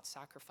all about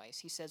sacrifice.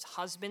 He says,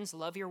 "Husbands,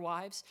 love your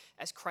wives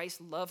as Christ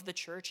loved the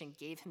church and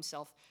gave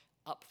himself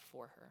up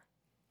for her."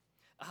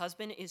 A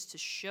husband is to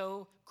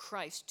show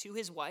Christ to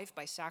his wife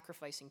by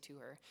sacrificing to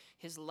her.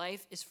 His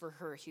life is for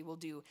her. He will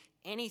do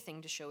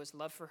anything to show his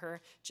love for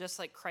her, just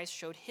like Christ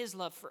showed his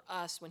love for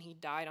us when he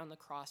died on the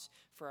cross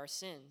for our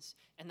sins.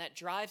 And that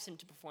drives him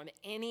to perform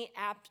any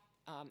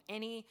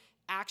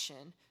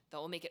action that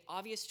will make it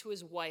obvious to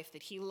his wife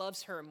that he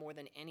loves her more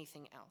than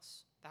anything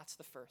else. That's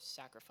the first,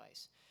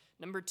 sacrifice.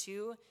 Number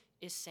 2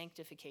 is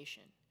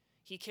sanctification.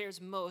 He cares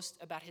most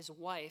about his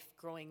wife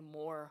growing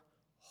more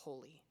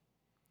holy.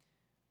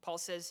 Paul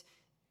says,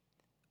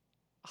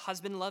 a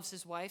husband loves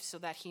his wife so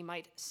that he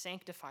might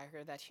sanctify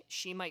her, that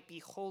she might be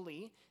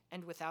holy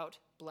and without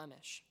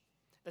blemish.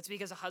 That's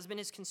because a husband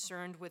is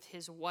concerned with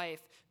his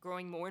wife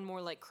growing more and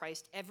more like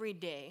Christ every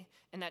day,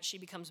 and that she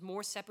becomes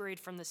more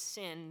separated from the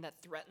sin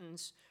that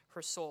threatens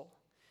her soul.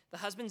 The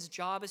husband's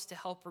job is to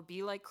help her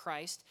be like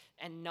Christ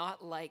and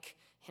not like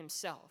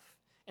himself.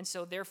 And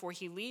so, therefore,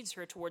 he leads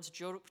her towards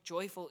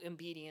joyful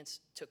obedience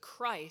to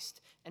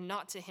Christ and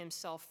not to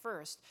himself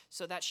first,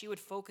 so that she would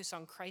focus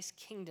on Christ's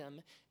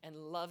kingdom and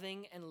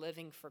loving and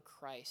living for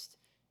Christ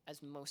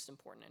as most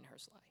important in her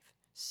life.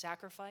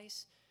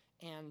 Sacrifice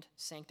and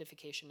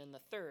sanctification. And the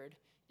third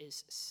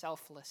is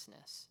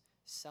selflessness.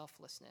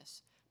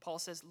 Selflessness. Paul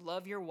says,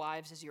 love your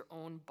wives as your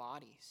own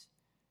bodies.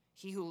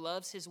 He who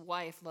loves his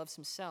wife loves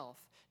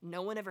himself.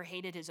 No one ever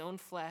hated his own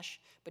flesh,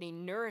 but he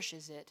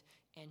nourishes it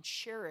and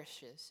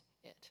cherishes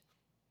it.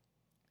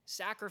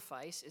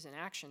 Sacrifice is an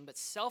action, but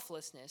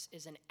selflessness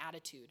is an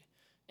attitude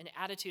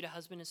a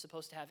husband is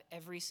supposed to have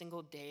every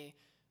single day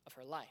of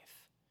her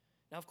life.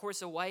 Now, of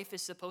course, a wife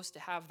is supposed to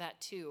have that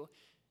too,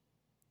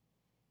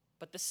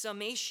 but the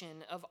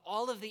summation of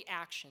all of the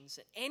actions,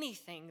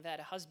 anything that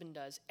a husband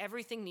does,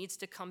 everything needs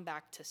to come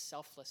back to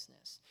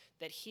selflessness,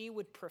 that he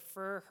would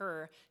prefer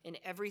her in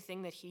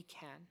everything that he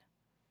can.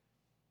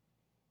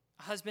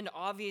 A husband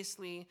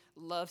obviously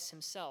loves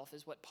himself,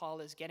 is what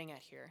Paul is getting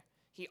at here.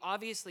 He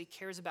obviously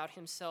cares about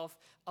himself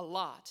a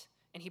lot,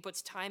 and he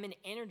puts time and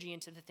energy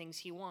into the things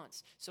he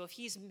wants. So if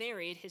he's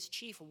married, his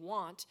chief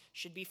want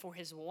should be for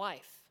his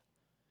wife,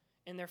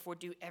 and therefore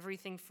do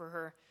everything for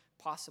her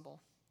possible.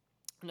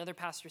 Another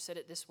pastor said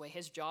it this way: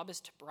 his job is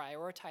to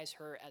prioritize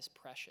her as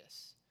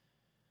precious.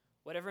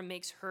 Whatever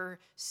makes her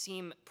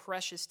seem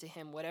precious to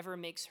him, whatever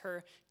makes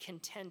her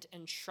content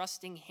and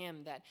trusting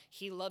him that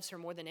he loves her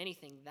more than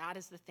anything, that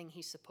is the thing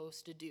he's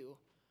supposed to do,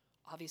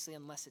 obviously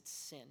unless it's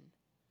sin.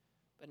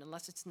 But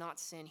unless it's not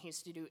sin, he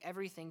has to do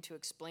everything to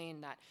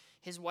explain that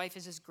his wife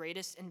is his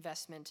greatest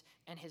investment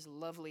and his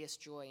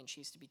loveliest joy, and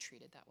she's to be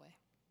treated that way.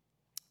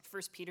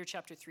 1 Peter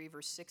chapter 3,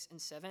 verse 6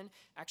 and 7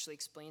 actually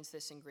explains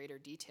this in greater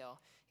detail.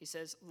 He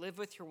says, live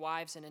with your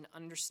wives in an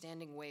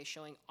understanding way,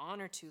 showing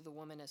honor to the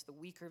woman as the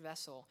weaker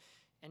vessel,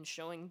 and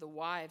showing the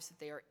wives that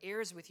they are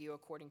heirs with you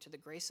according to the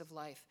grace of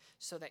life,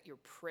 so that your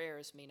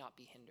prayers may not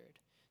be hindered.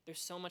 There's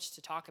so much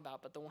to talk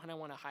about, but the one I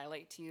want to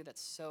highlight to you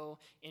that's so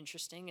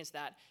interesting is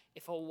that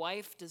if a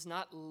husband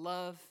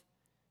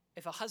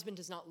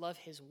does not love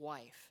his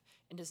wife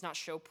and does not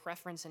show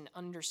preference and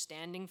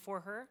understanding for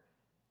her,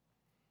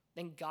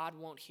 then God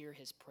won't hear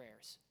his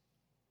prayers.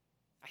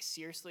 I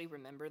seriously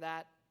remember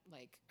that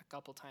like a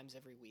couple times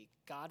every week.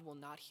 God will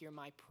not hear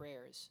my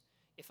prayers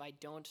if I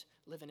don't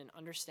live in an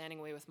understanding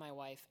way with my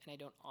wife and I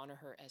don't honor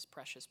her as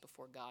precious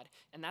before God.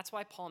 And that's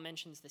why Paul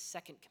mentions the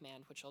second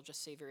command, which I'll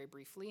just say very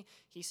briefly.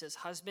 He says,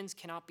 husbands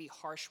cannot be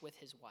harsh with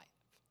his wife.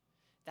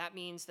 That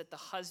means that the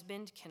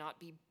husband cannot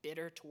be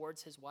bitter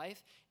towards his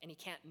wife, and he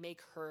can't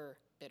make her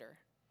bitter.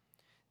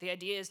 The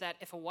idea is that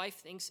if a wife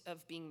thinks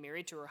of being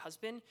married to her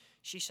husband,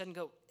 she shouldn't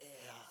go,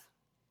 ugh,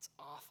 it's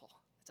awful.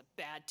 It's a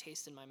bad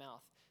taste in my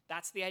mouth.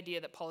 That's the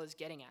idea that Paul is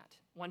getting at.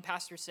 One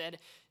pastor said,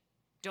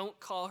 don't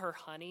call her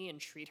honey and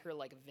treat her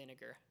like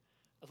vinegar.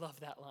 I love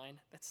that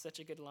line. That's such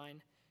a good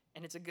line.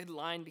 And it's a good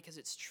line because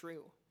it's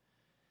true.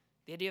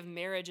 The idea of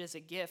marriage as a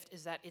gift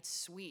is that it's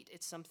sweet.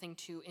 It's something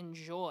to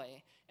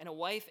enjoy. And a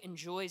wife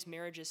enjoys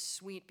marriage as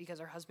sweet because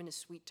her husband is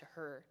sweet to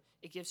her.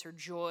 It gives her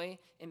joy,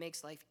 it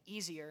makes life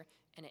easier,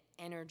 and it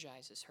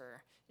energizes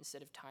her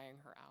instead of tiring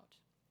her out.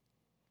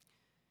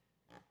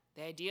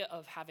 The idea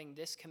of having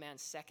this command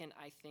second,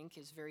 I think,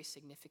 is very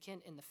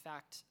significant in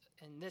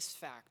this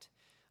fact.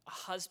 A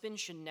husband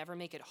should never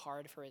make it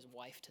hard for his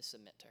wife to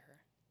submit to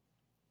her.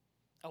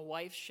 A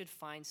wife should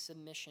find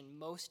submission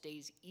most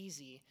days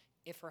easy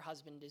if her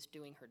husband is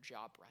doing her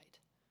job right.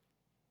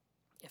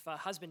 If a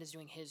husband is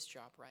doing his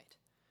job right.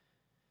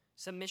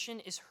 Submission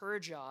is her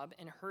job,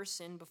 and her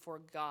sin before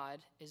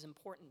God is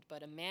important.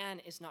 But a man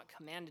is not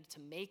commanded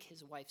to make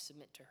his wife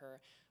submit to her.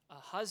 A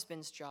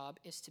husband's job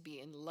is to be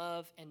in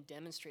love and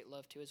demonstrate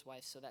love to his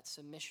wife so that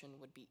submission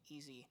would be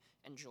easy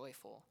and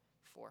joyful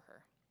for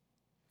her.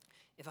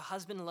 If a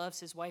husband loves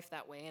his wife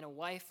that way and a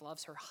wife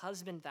loves her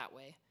husband that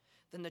way,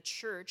 then the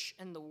church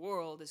and the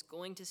world is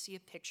going to see a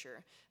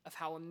picture of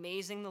how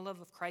amazing the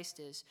love of Christ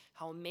is,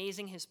 how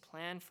amazing his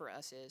plan for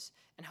us is,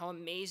 and how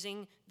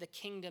amazing the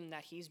kingdom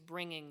that he's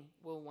bringing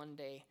will one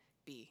day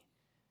be.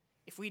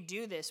 If we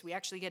do this, we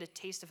actually get a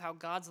taste of how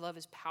God's love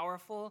is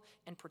powerful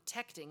and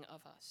protecting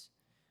of us.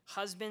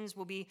 Husbands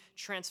will be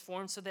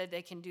transformed so that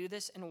they can do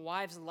this, and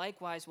wives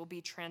likewise will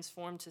be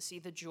transformed to see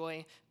the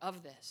joy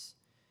of this.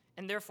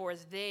 And therefore,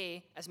 as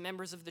they, as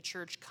members of the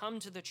church, come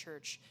to the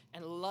church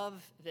and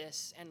love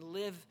this and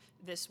live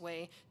this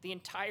way, the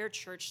entire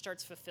church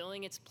starts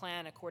fulfilling its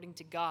plan according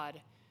to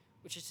God,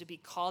 which is to be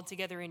called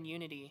together in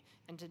unity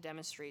and to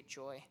demonstrate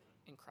joy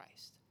in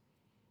Christ.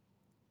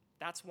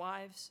 That's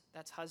wives,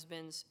 that's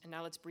husbands, and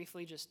now let's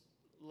briefly just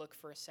look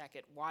for a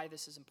second why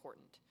this is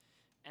important.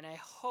 And I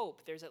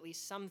hope there's at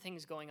least some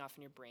things going off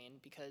in your brain,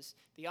 because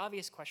the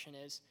obvious question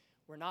is,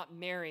 we're not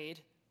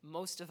married,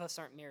 most of us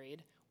aren't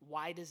married.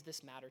 Why does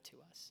this matter to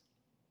us?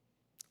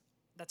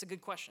 That's a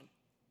good question.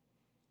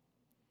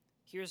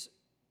 Here's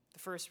The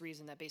first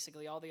reason that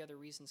basically all the other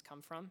reasons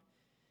come from,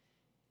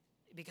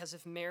 because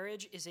if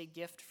marriage is a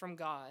gift from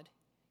God,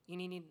 you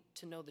need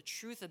to know the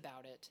truth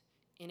about it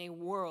in a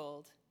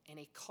world and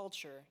a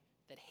culture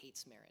that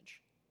hates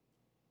marriage.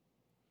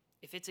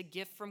 If it's a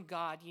gift from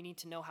God, you need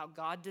to know how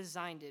God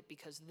designed it,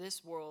 because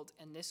this world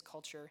and this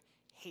culture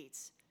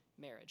hates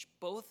marriage.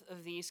 Both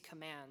of these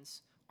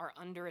commands are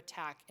under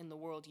attack in the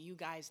world you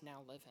guys now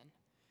live in.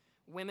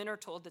 Women are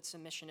told that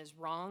submission is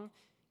wrong,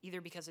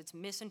 either because it's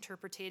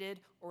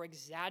misinterpreted or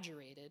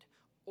exaggerated,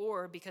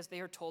 or because they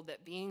are told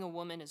that being a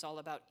woman is all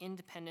about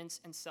independence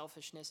and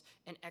selfishness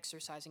and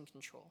exercising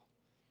control.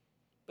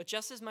 But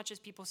just as much as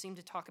people seem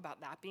to talk about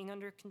that being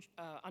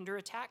under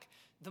attack,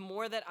 the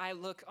more that I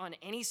look on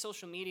any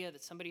social media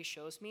that somebody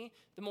shows me,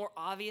 the more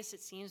obvious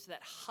it seems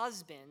that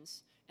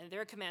husbands and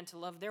their command to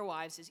love their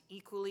wives is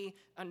equally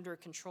under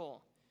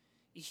control.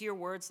 You hear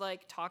words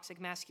like toxic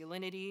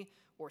masculinity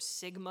or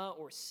sigma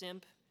or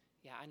simp.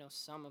 Yeah, I know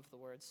some of the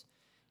words.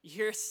 You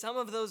hear some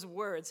of those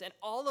words, and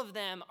all of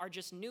them are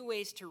just new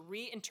ways to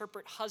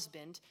reinterpret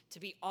husband to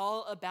be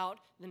all about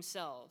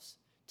themselves,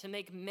 to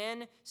make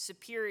men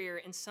superior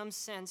in some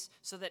sense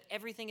so that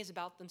everything is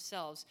about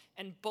themselves.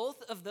 And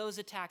both of those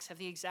attacks have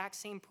the exact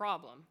same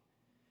problem,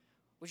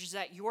 which is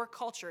that your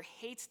culture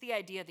hates the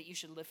idea that you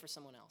should live for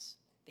someone else.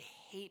 They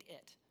hate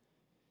it.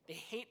 They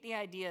hate the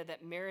idea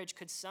that marriage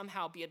could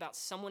somehow be about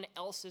someone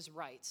else's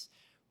rights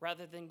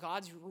rather than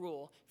God's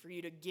rule for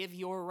you to give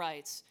your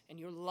rights and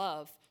your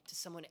love to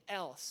someone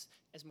else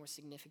as more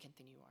significant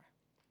than you are.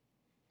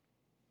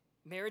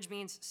 Marriage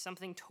means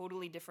something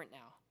totally different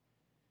now.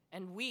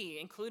 And we,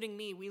 including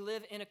me, we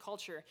live in a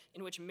culture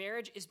in which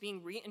marriage is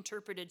being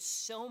reinterpreted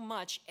so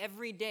much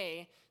every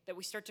day that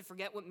we start to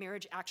forget what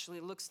marriage actually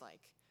looks like.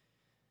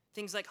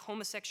 Things like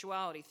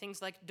homosexuality,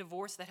 things like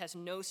divorce that has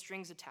no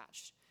strings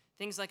attached,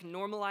 things like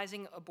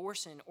normalizing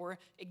abortion or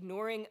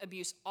ignoring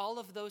abuse, all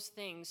of those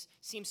things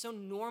seem so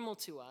normal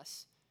to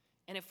us.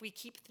 And if we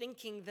keep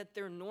thinking that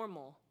they're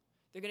normal,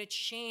 they're going to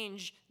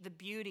change the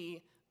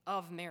beauty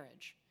of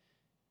marriage.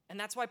 And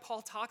that's why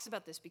Paul talks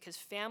about this, because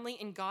family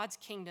in God's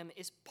kingdom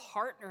is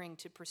partnering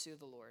to pursue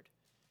the Lord.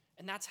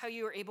 And that's how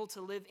you are able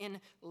to live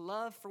in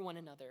love for one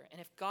another. And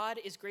if God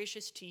is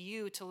gracious to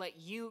you to let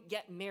you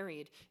get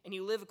married and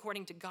you live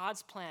according to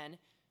God's plan,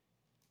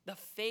 the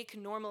fake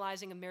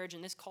normalizing of marriage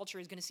in this culture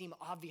is going to seem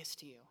obvious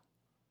to you.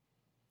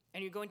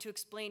 And you're going to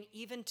explain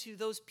even to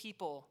those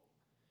people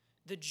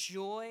the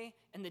joy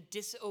and the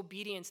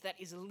disobedience that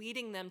is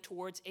leading them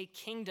towards a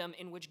kingdom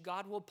in which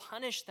God will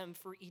punish them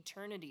for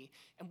eternity.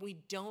 And we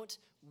don't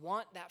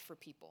want that for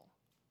people.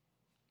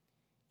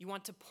 You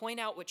want to point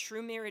out what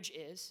true marriage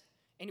is,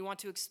 and you want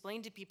to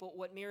explain to people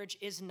what marriage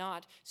is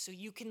not, so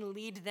you can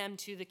lead them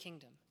to the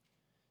kingdom.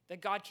 That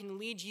God can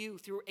lead you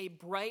through a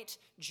bright,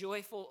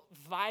 joyful,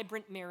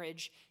 vibrant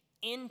marriage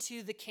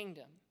into the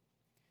kingdom.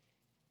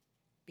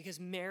 Because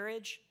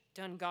marriage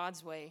done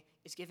God's way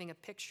is giving a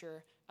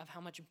picture of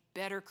how much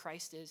better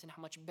Christ is and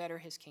how much better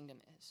his kingdom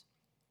is.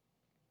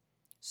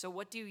 So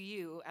what do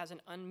you, as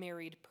an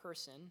unmarried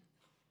person,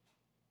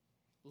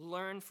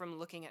 learn from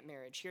looking at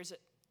marriage? Here's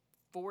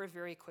 4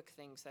 very quick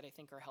things that I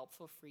think are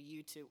helpful for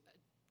you to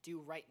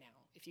do right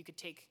now. If you could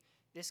take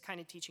this kind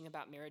of teaching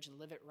about marriage and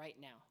live it right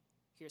now,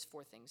 here's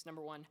 4 things.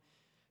 Number 1,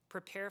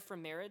 prepare for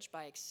marriage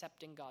by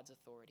accepting God's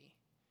authority.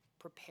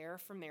 Prepare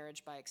for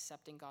marriage by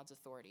accepting God's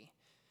authority.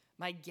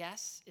 My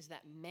guess is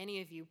that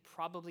many of you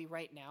probably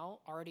right now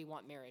already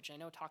want marriage. I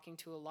know, talking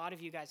to a lot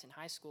of you guys in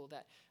high school,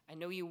 that I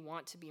know you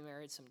want to be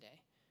married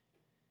someday.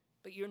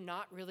 But you're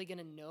not really going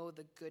to know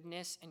the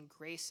goodness and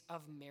grace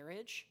of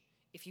marriage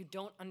if you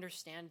don't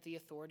understand the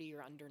authority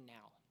you're under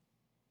now.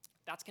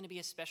 That's going to be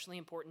especially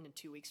important in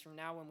 2 weeks from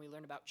now when we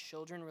learn about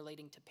children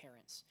relating to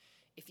parents.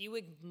 If you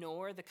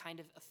ignore the kind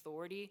of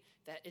authority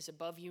that is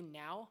above you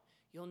now,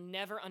 you'll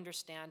never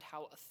understand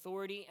how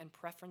authority and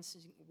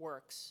preferences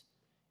works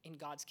in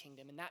God's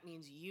kingdom. And that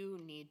means you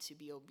need to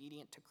be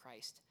obedient to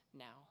Christ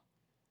now.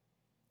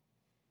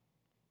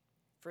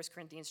 1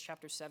 Corinthians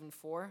chapter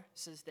 7:4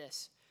 says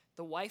this: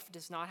 "The wife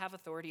does not have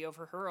authority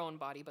over her own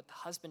body, but the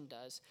husband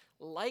does.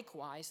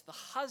 Likewise, the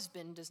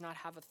husband does not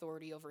have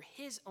authority over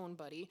his own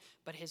body,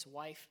 but his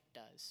wife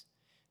does."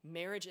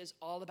 Marriage is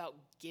all about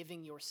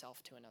giving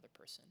yourself to another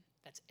person.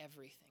 That's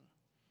everything.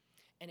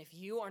 And if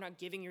you are not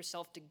giving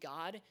yourself to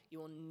God, you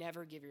will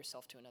never give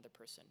yourself to another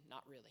person.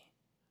 Not really.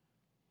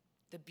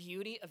 The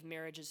beauty of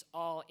marriage is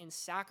all in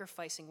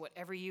sacrificing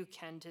whatever you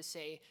can to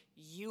say,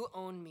 you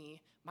own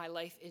me, my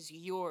life is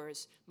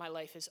yours, my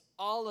life is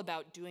all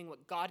about doing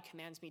what God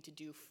commands me to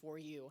do for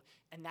you.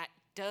 And that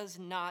does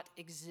not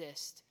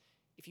exist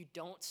if you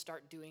don't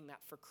start doing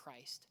that for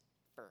Christ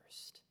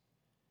first.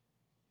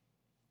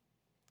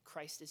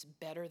 Christ is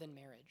better than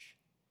marriage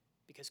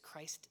because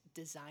Christ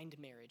designed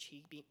marriage.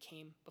 He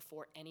came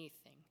before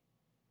anything.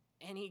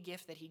 Any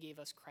gift that he gave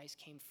us, Christ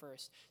came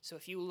first. So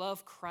if you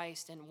love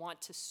Christ and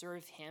want to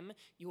serve him,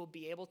 you will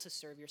be able to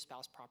serve your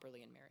spouse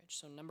properly in marriage.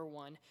 So number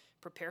 1,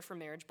 prepare for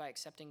marriage by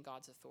accepting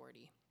God's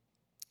authority.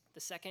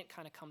 The second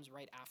kind of comes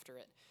right after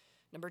it.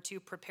 Number 2,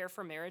 prepare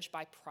for marriage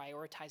by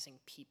prioritizing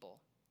people.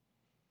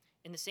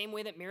 In the same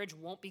way that marriage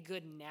won't be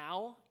good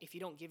now if you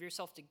don't give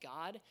yourself to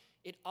God,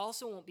 it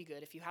also won't be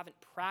good if you haven't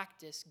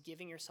practiced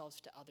giving yourselves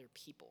to other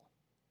people.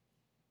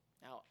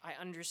 Now, I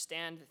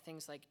understand that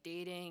things like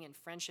dating and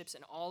friendships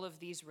and all of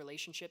these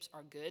relationships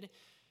are good,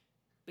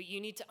 but you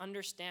need to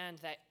understand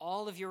that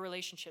all of your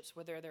relationships,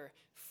 whether they're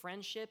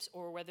friendships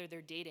or whether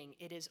they're dating,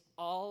 it is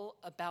all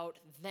about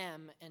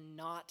them and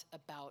not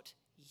about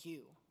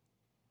you.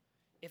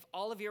 If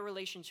all of your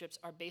relationships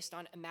are based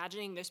on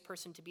imagining this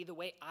person to be the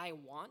way I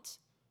want,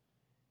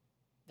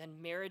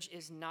 then marriage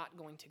is not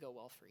going to go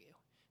well for you.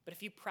 But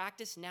if you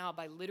practice now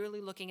by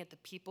literally looking at the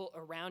people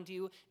around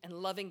you and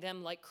loving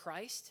them like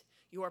Christ,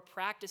 you are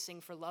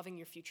practicing for loving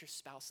your future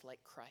spouse like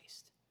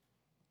Christ.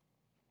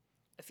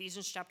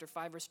 Ephesians chapter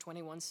 5, verse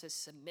 21 says,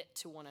 submit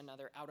to one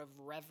another out of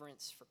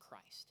reverence for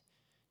Christ.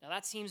 Now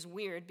that seems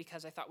weird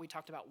because I thought we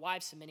talked about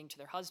wives submitting to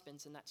their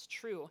husbands, and that's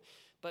true.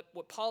 But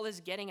what Paul is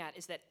getting at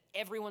is that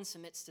everyone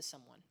submits to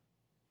someone.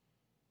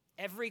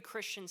 Every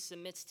Christian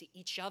submits to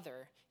each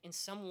other in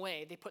some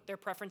way. They put their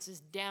preferences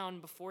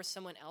down before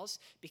someone else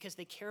because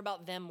they care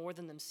about them more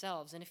than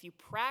themselves. And if you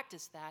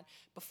practice that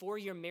before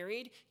you're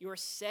married, you are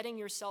setting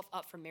yourself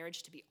up for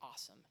marriage to be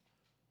awesome.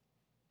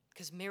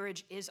 Because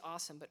marriage is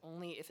awesome, but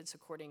only if it's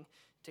according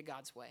to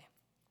God's way.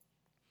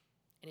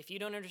 And if you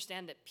don't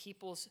understand that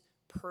people's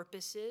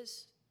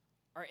purposes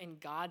are in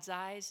God's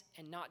eyes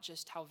and not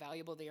just how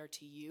valuable they are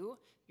to you,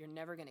 you're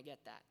never going to get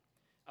that.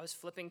 I was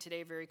flipping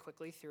today very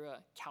quickly through a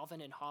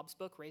Calvin and Hobbes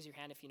book. Raise your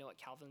hand if you know what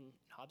Calvin and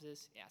Hobbes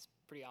is. Yeah, it's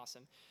pretty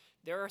awesome.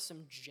 There are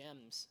some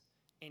gems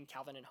in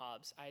Calvin and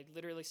Hobbes. I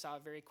literally saw a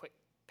very quick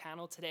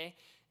panel today,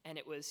 and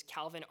it was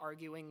Calvin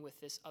arguing with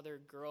this other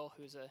girl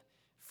who's a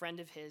friend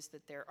of his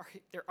that they're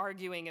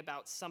arguing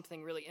about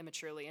something really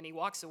immaturely, and he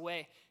walks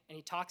away and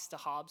he talks to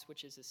Hobbes,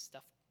 which is this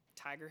stuffed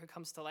tiger who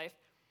comes to life,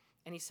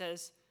 and he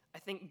says, I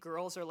think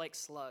girls are like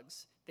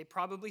slugs. They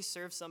probably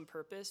serve some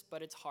purpose,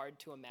 but it's hard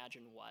to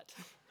imagine what.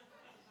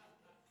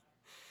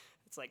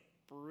 It's like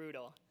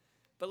brutal.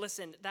 But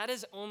listen, that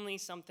is only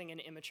something an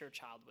immature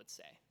child would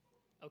say,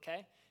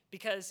 okay?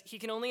 Because he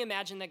can only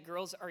imagine that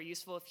girls are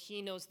useful if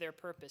he knows their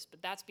purpose,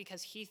 but that's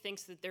because he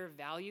thinks that their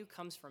value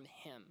comes from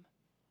him.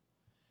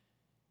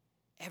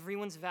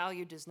 Everyone's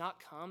value does not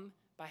come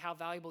by how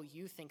valuable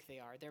you think they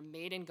are. They're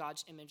made in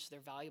God's image. They're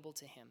valuable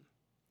to him.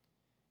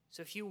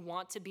 So if you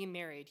want to be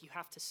married, you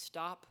have to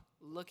stop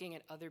looking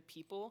at other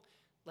people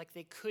like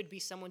they could be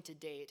someone to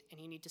date, and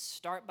you need to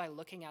start by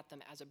looking at them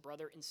as a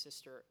brother and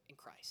sister in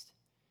Christ.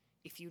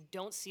 If you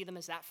don't see them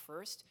as that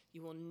first,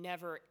 you will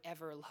never,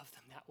 ever love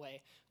them that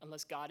way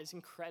unless God is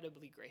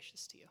incredibly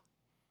gracious to you.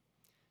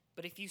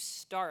 But if you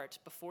start,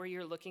 before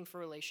you're looking for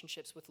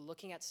relationships, with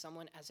looking at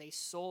someone as a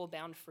soul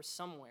bound for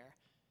somewhere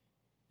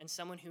and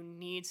someone who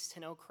needs to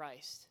know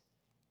Christ,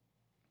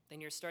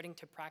 then you're starting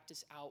to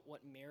practice out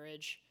what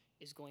marriage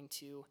is going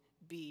to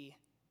be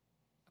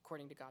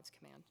according to God's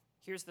command.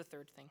 Here's the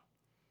third thing.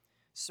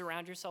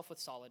 Surround yourself with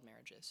solid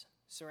marriages.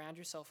 Surround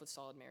yourself with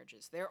solid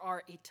marriages. There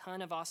are a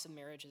ton of awesome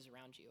marriages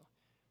around you.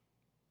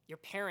 Your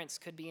parents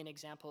could be an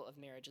example of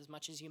marriage, as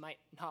much as you might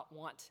not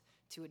want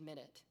to admit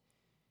it.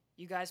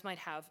 You guys might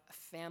have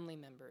family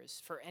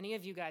members. For any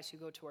of you guys who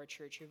go to our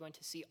church, you're going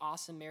to see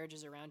awesome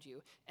marriages around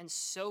you and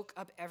soak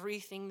up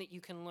everything that you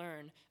can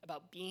learn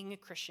about being a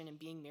Christian and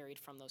being married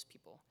from those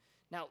people.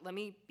 Now, let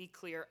me be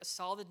clear. A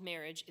solid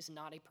marriage is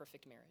not a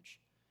perfect marriage.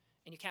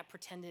 And you can't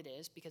pretend it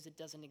is because it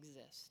doesn't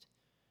exist.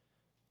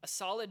 A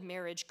solid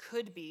marriage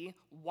could be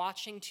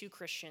watching two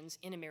Christians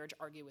in a marriage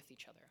argue with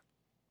each other.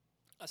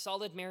 A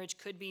solid marriage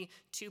could be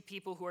two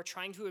people who are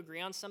trying to agree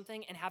on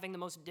something and having the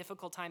most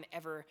difficult time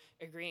ever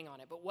agreeing on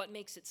it. But what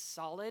makes it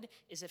solid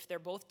is if they're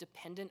both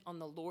dependent on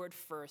the Lord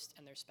first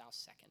and their spouse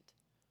second.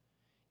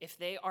 If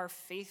they are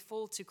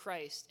faithful to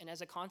Christ, and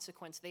as a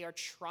consequence, they are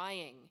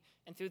trying,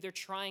 and through their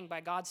trying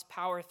by God's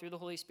power through the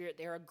Holy Spirit,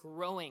 they are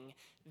growing,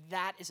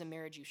 that is a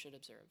marriage you should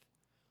observe.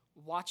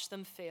 Watch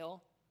them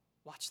fail.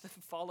 Watch them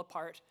fall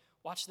apart.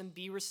 Watch them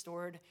be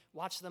restored.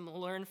 Watch them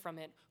learn from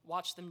it.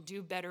 Watch them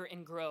do better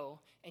and grow.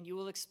 And you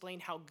will explain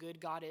how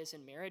good God is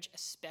in marriage,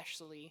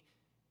 especially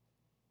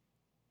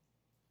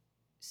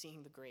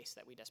seeing the grace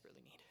that we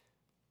desperately need.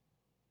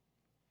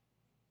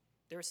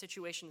 There are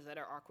situations that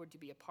are awkward to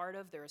be a part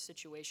of. There are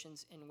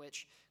situations in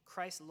which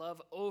Christ's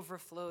love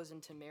overflows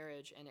into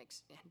marriage and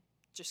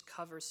just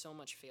covers so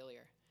much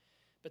failure.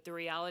 But the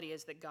reality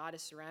is that God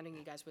is surrounding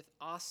you guys with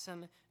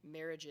awesome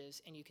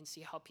marriages, and you can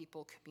see how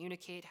people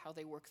communicate, how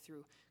they work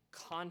through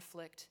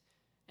conflict,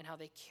 and how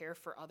they care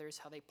for others,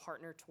 how they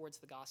partner towards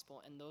the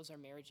gospel, and those are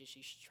marriages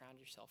you should surround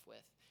yourself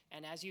with.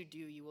 And as you do,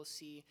 you will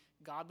see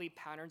godly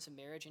patterns of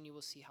marriage, and you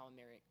will see how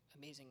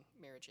amazing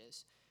marriage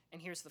is.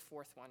 And here's the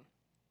fourth one.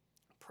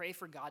 Pray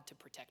for God to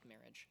protect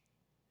marriage.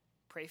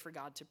 Pray for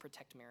God to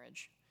protect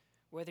marriage.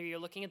 Whether you're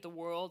looking at the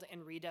world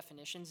and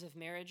redefinitions of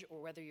marriage, or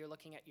whether you're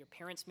looking at your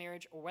parents'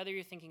 marriage, or whether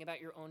you're thinking about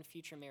your own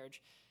future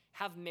marriage,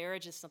 have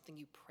marriage as something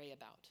you pray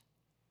about.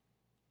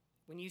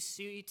 When you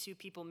see two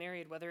people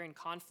married, whether in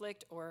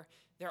conflict or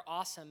they're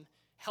awesome,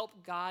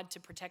 help God to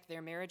protect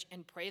their marriage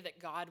and pray that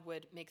God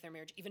would make their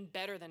marriage even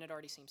better than it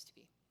already seems to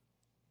be.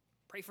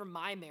 Pray for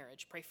my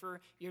marriage. Pray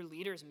for your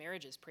leaders'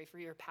 marriages. Pray for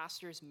your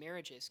pastors'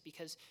 marriages,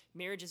 because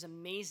marriage is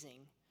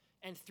amazing.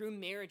 And through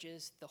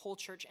marriages, the whole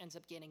church ends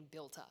up getting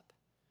built up.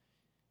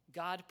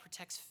 God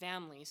protects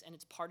families, and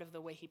it's part of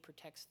the way he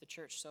protects the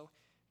church. So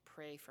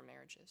pray for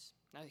marriages.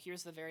 Now,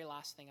 here's the very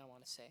last thing I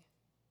want to say.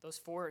 Those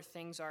 4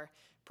 things are: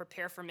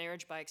 prepare for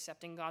marriage by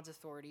accepting God's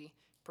authority,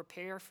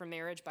 prepare for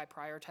marriage by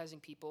prioritizing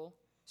people,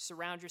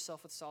 surround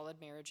yourself with solid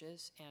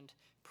marriages, and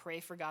pray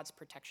for God's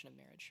protection of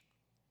marriage.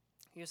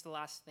 Here's the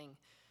last thing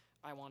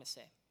I want to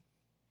say.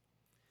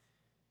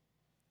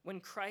 When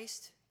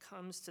Christ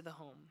comes to the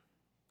home,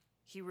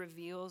 he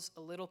reveals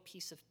a little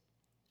piece of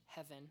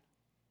heaven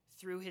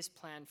through his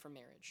plan for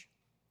marriage,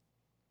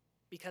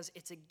 because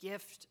it's a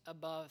gift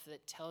above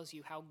that tells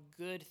you how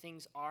good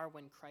things are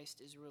when Christ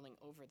is ruling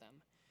over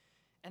them.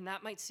 And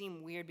that might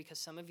seem weird because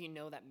some of you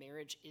know that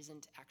marriage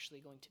isn't actually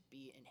going to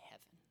be in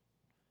heaven.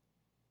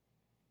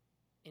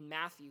 In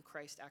Matthew,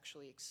 Christ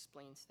actually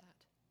explains that.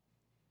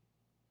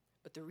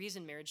 But the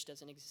reason marriage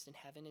doesn't exist in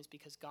heaven is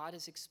because God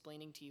is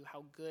explaining to you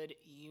how good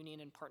union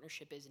and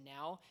partnership is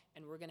now,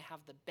 and we're going to have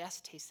the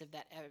best taste of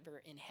that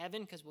ever in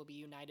heaven because we'll be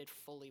united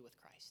fully with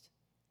Christ.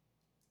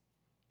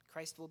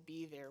 Christ will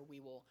be there. We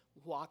will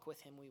walk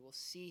with him. We will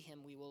see him.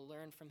 We will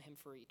learn from him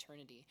for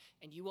eternity.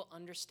 And you will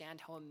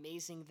understand how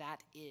amazing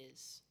that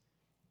is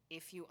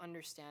if you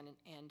understand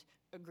and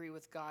agree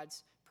with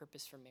God's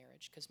purpose for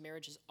marriage. Because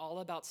marriage is all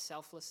about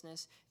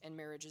selflessness, and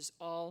marriage is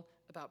all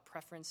about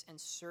preference and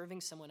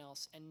serving someone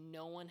else. And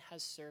no one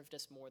has served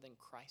us more than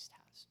Christ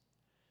has.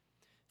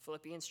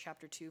 Philippians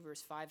chapter 2,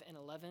 verse 5 and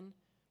 11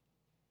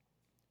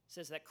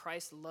 says that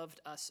Christ loved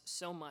us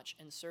so much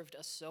and served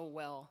us so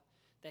well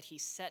that he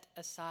set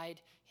aside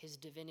his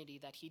divinity,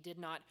 that he did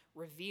not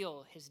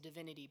reveal his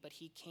divinity, but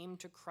he came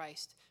to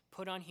Christ,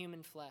 put on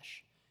human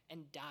flesh,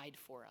 and died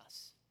for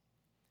us.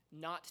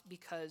 Not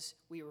because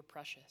we were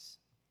precious.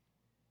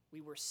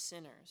 We were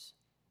sinners.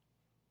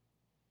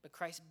 But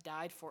Christ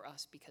died for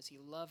us because he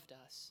loved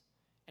us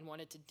and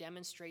wanted to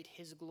demonstrate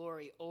his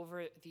glory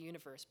over the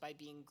universe by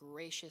being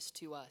gracious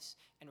to us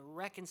and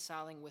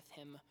reconciling with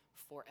him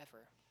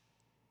forever.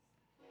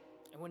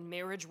 And when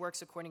marriage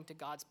works according to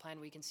God's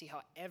plan, we can see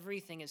how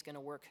everything is going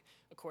to work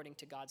according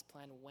to God's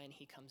plan when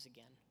he comes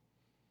again.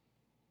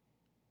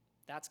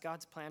 That's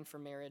God's plan for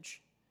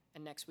marriage.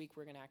 And next week,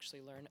 we're going to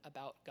actually learn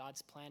about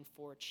God's plan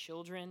for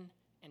children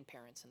and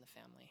parents in the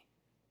family.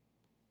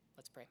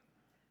 Let's pray.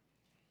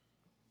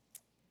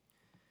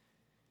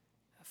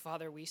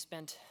 Father, we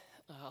spent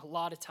a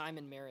lot of time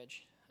in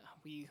marriage.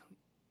 We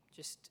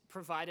just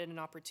provided an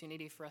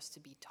opportunity for us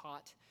to be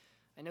taught.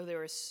 I know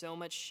there is so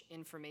much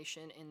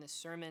information in this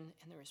sermon,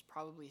 and there is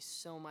probably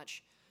so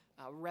much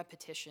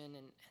repetition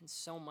and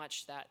so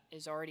much that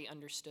is already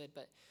understood.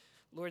 But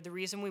Lord, the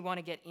reason we want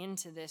to get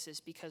into this is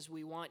because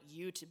we want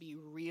you to be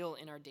real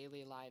in our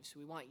daily lives.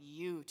 We want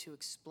you to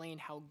explain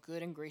how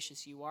good and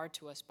gracious you are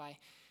to us by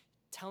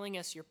telling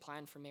us your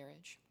plan for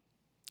marriage.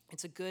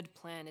 It's a good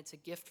plan. It's a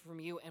gift from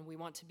you, and we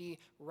want to be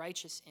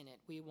righteous in it.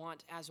 We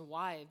want, as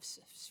wives,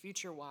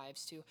 future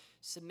wives, to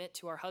submit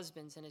to our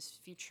husbands, and as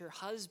future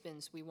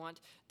husbands, we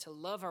want to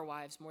love our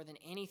wives more than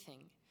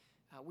anything.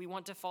 We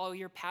want to follow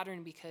your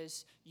pattern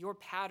because your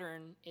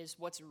pattern is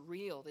what's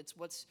real. It's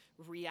what's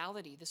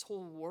reality. This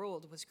whole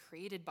world was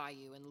created by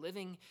you, and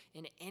living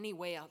in any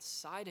way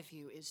outside of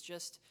you is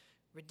just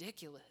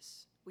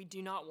ridiculous. We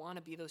do not want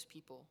to be those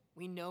people.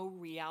 We know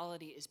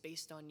reality is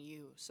based on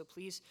you. So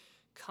please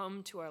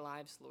come to our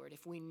lives, Lord.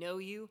 If we know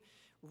you,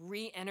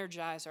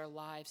 re-energize our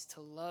lives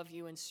to love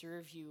you and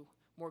serve you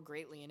more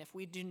greatly. And if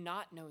we do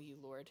not know you,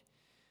 Lord,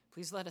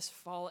 please let us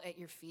fall at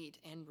your feet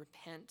and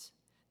repent,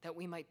 that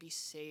we might be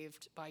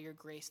saved by your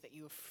grace that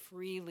you have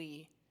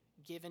freely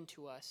given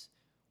to us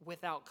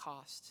without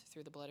cost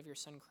through the blood of your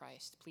Son,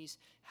 Christ. Please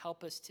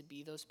help us to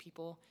be those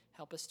people.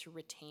 Help us to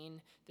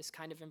retain this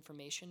kind of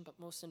information. But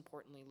most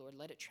importantly, Lord,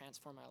 let it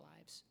transform our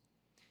lives.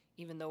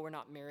 Even though we're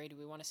not married,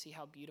 we want to see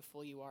how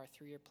beautiful you are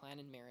through your plan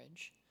in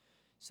marriage.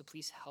 So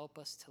please help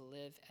us to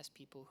live as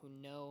people who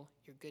know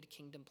your good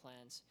kingdom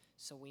plans,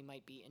 so we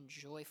might be in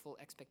joyful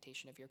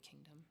expectation of your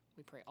kingdom.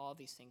 We pray all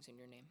these things in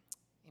your name.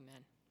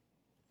 Amen.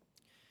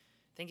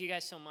 Thank you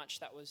guys so much.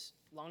 That was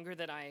longer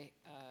than I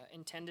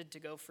intended to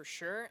go for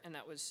sure, and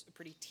that was a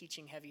pretty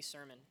teaching-heavy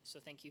sermon. So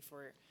thank you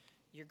for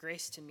your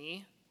grace to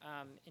me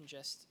and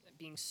just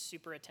being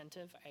super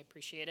attentive. I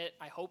appreciate it.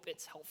 I hope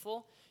it's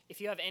helpful. If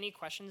you have any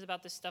questions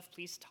about this stuff,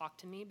 please talk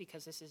to me,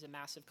 because this is a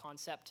massive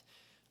concept.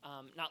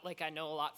 Not like I know a lot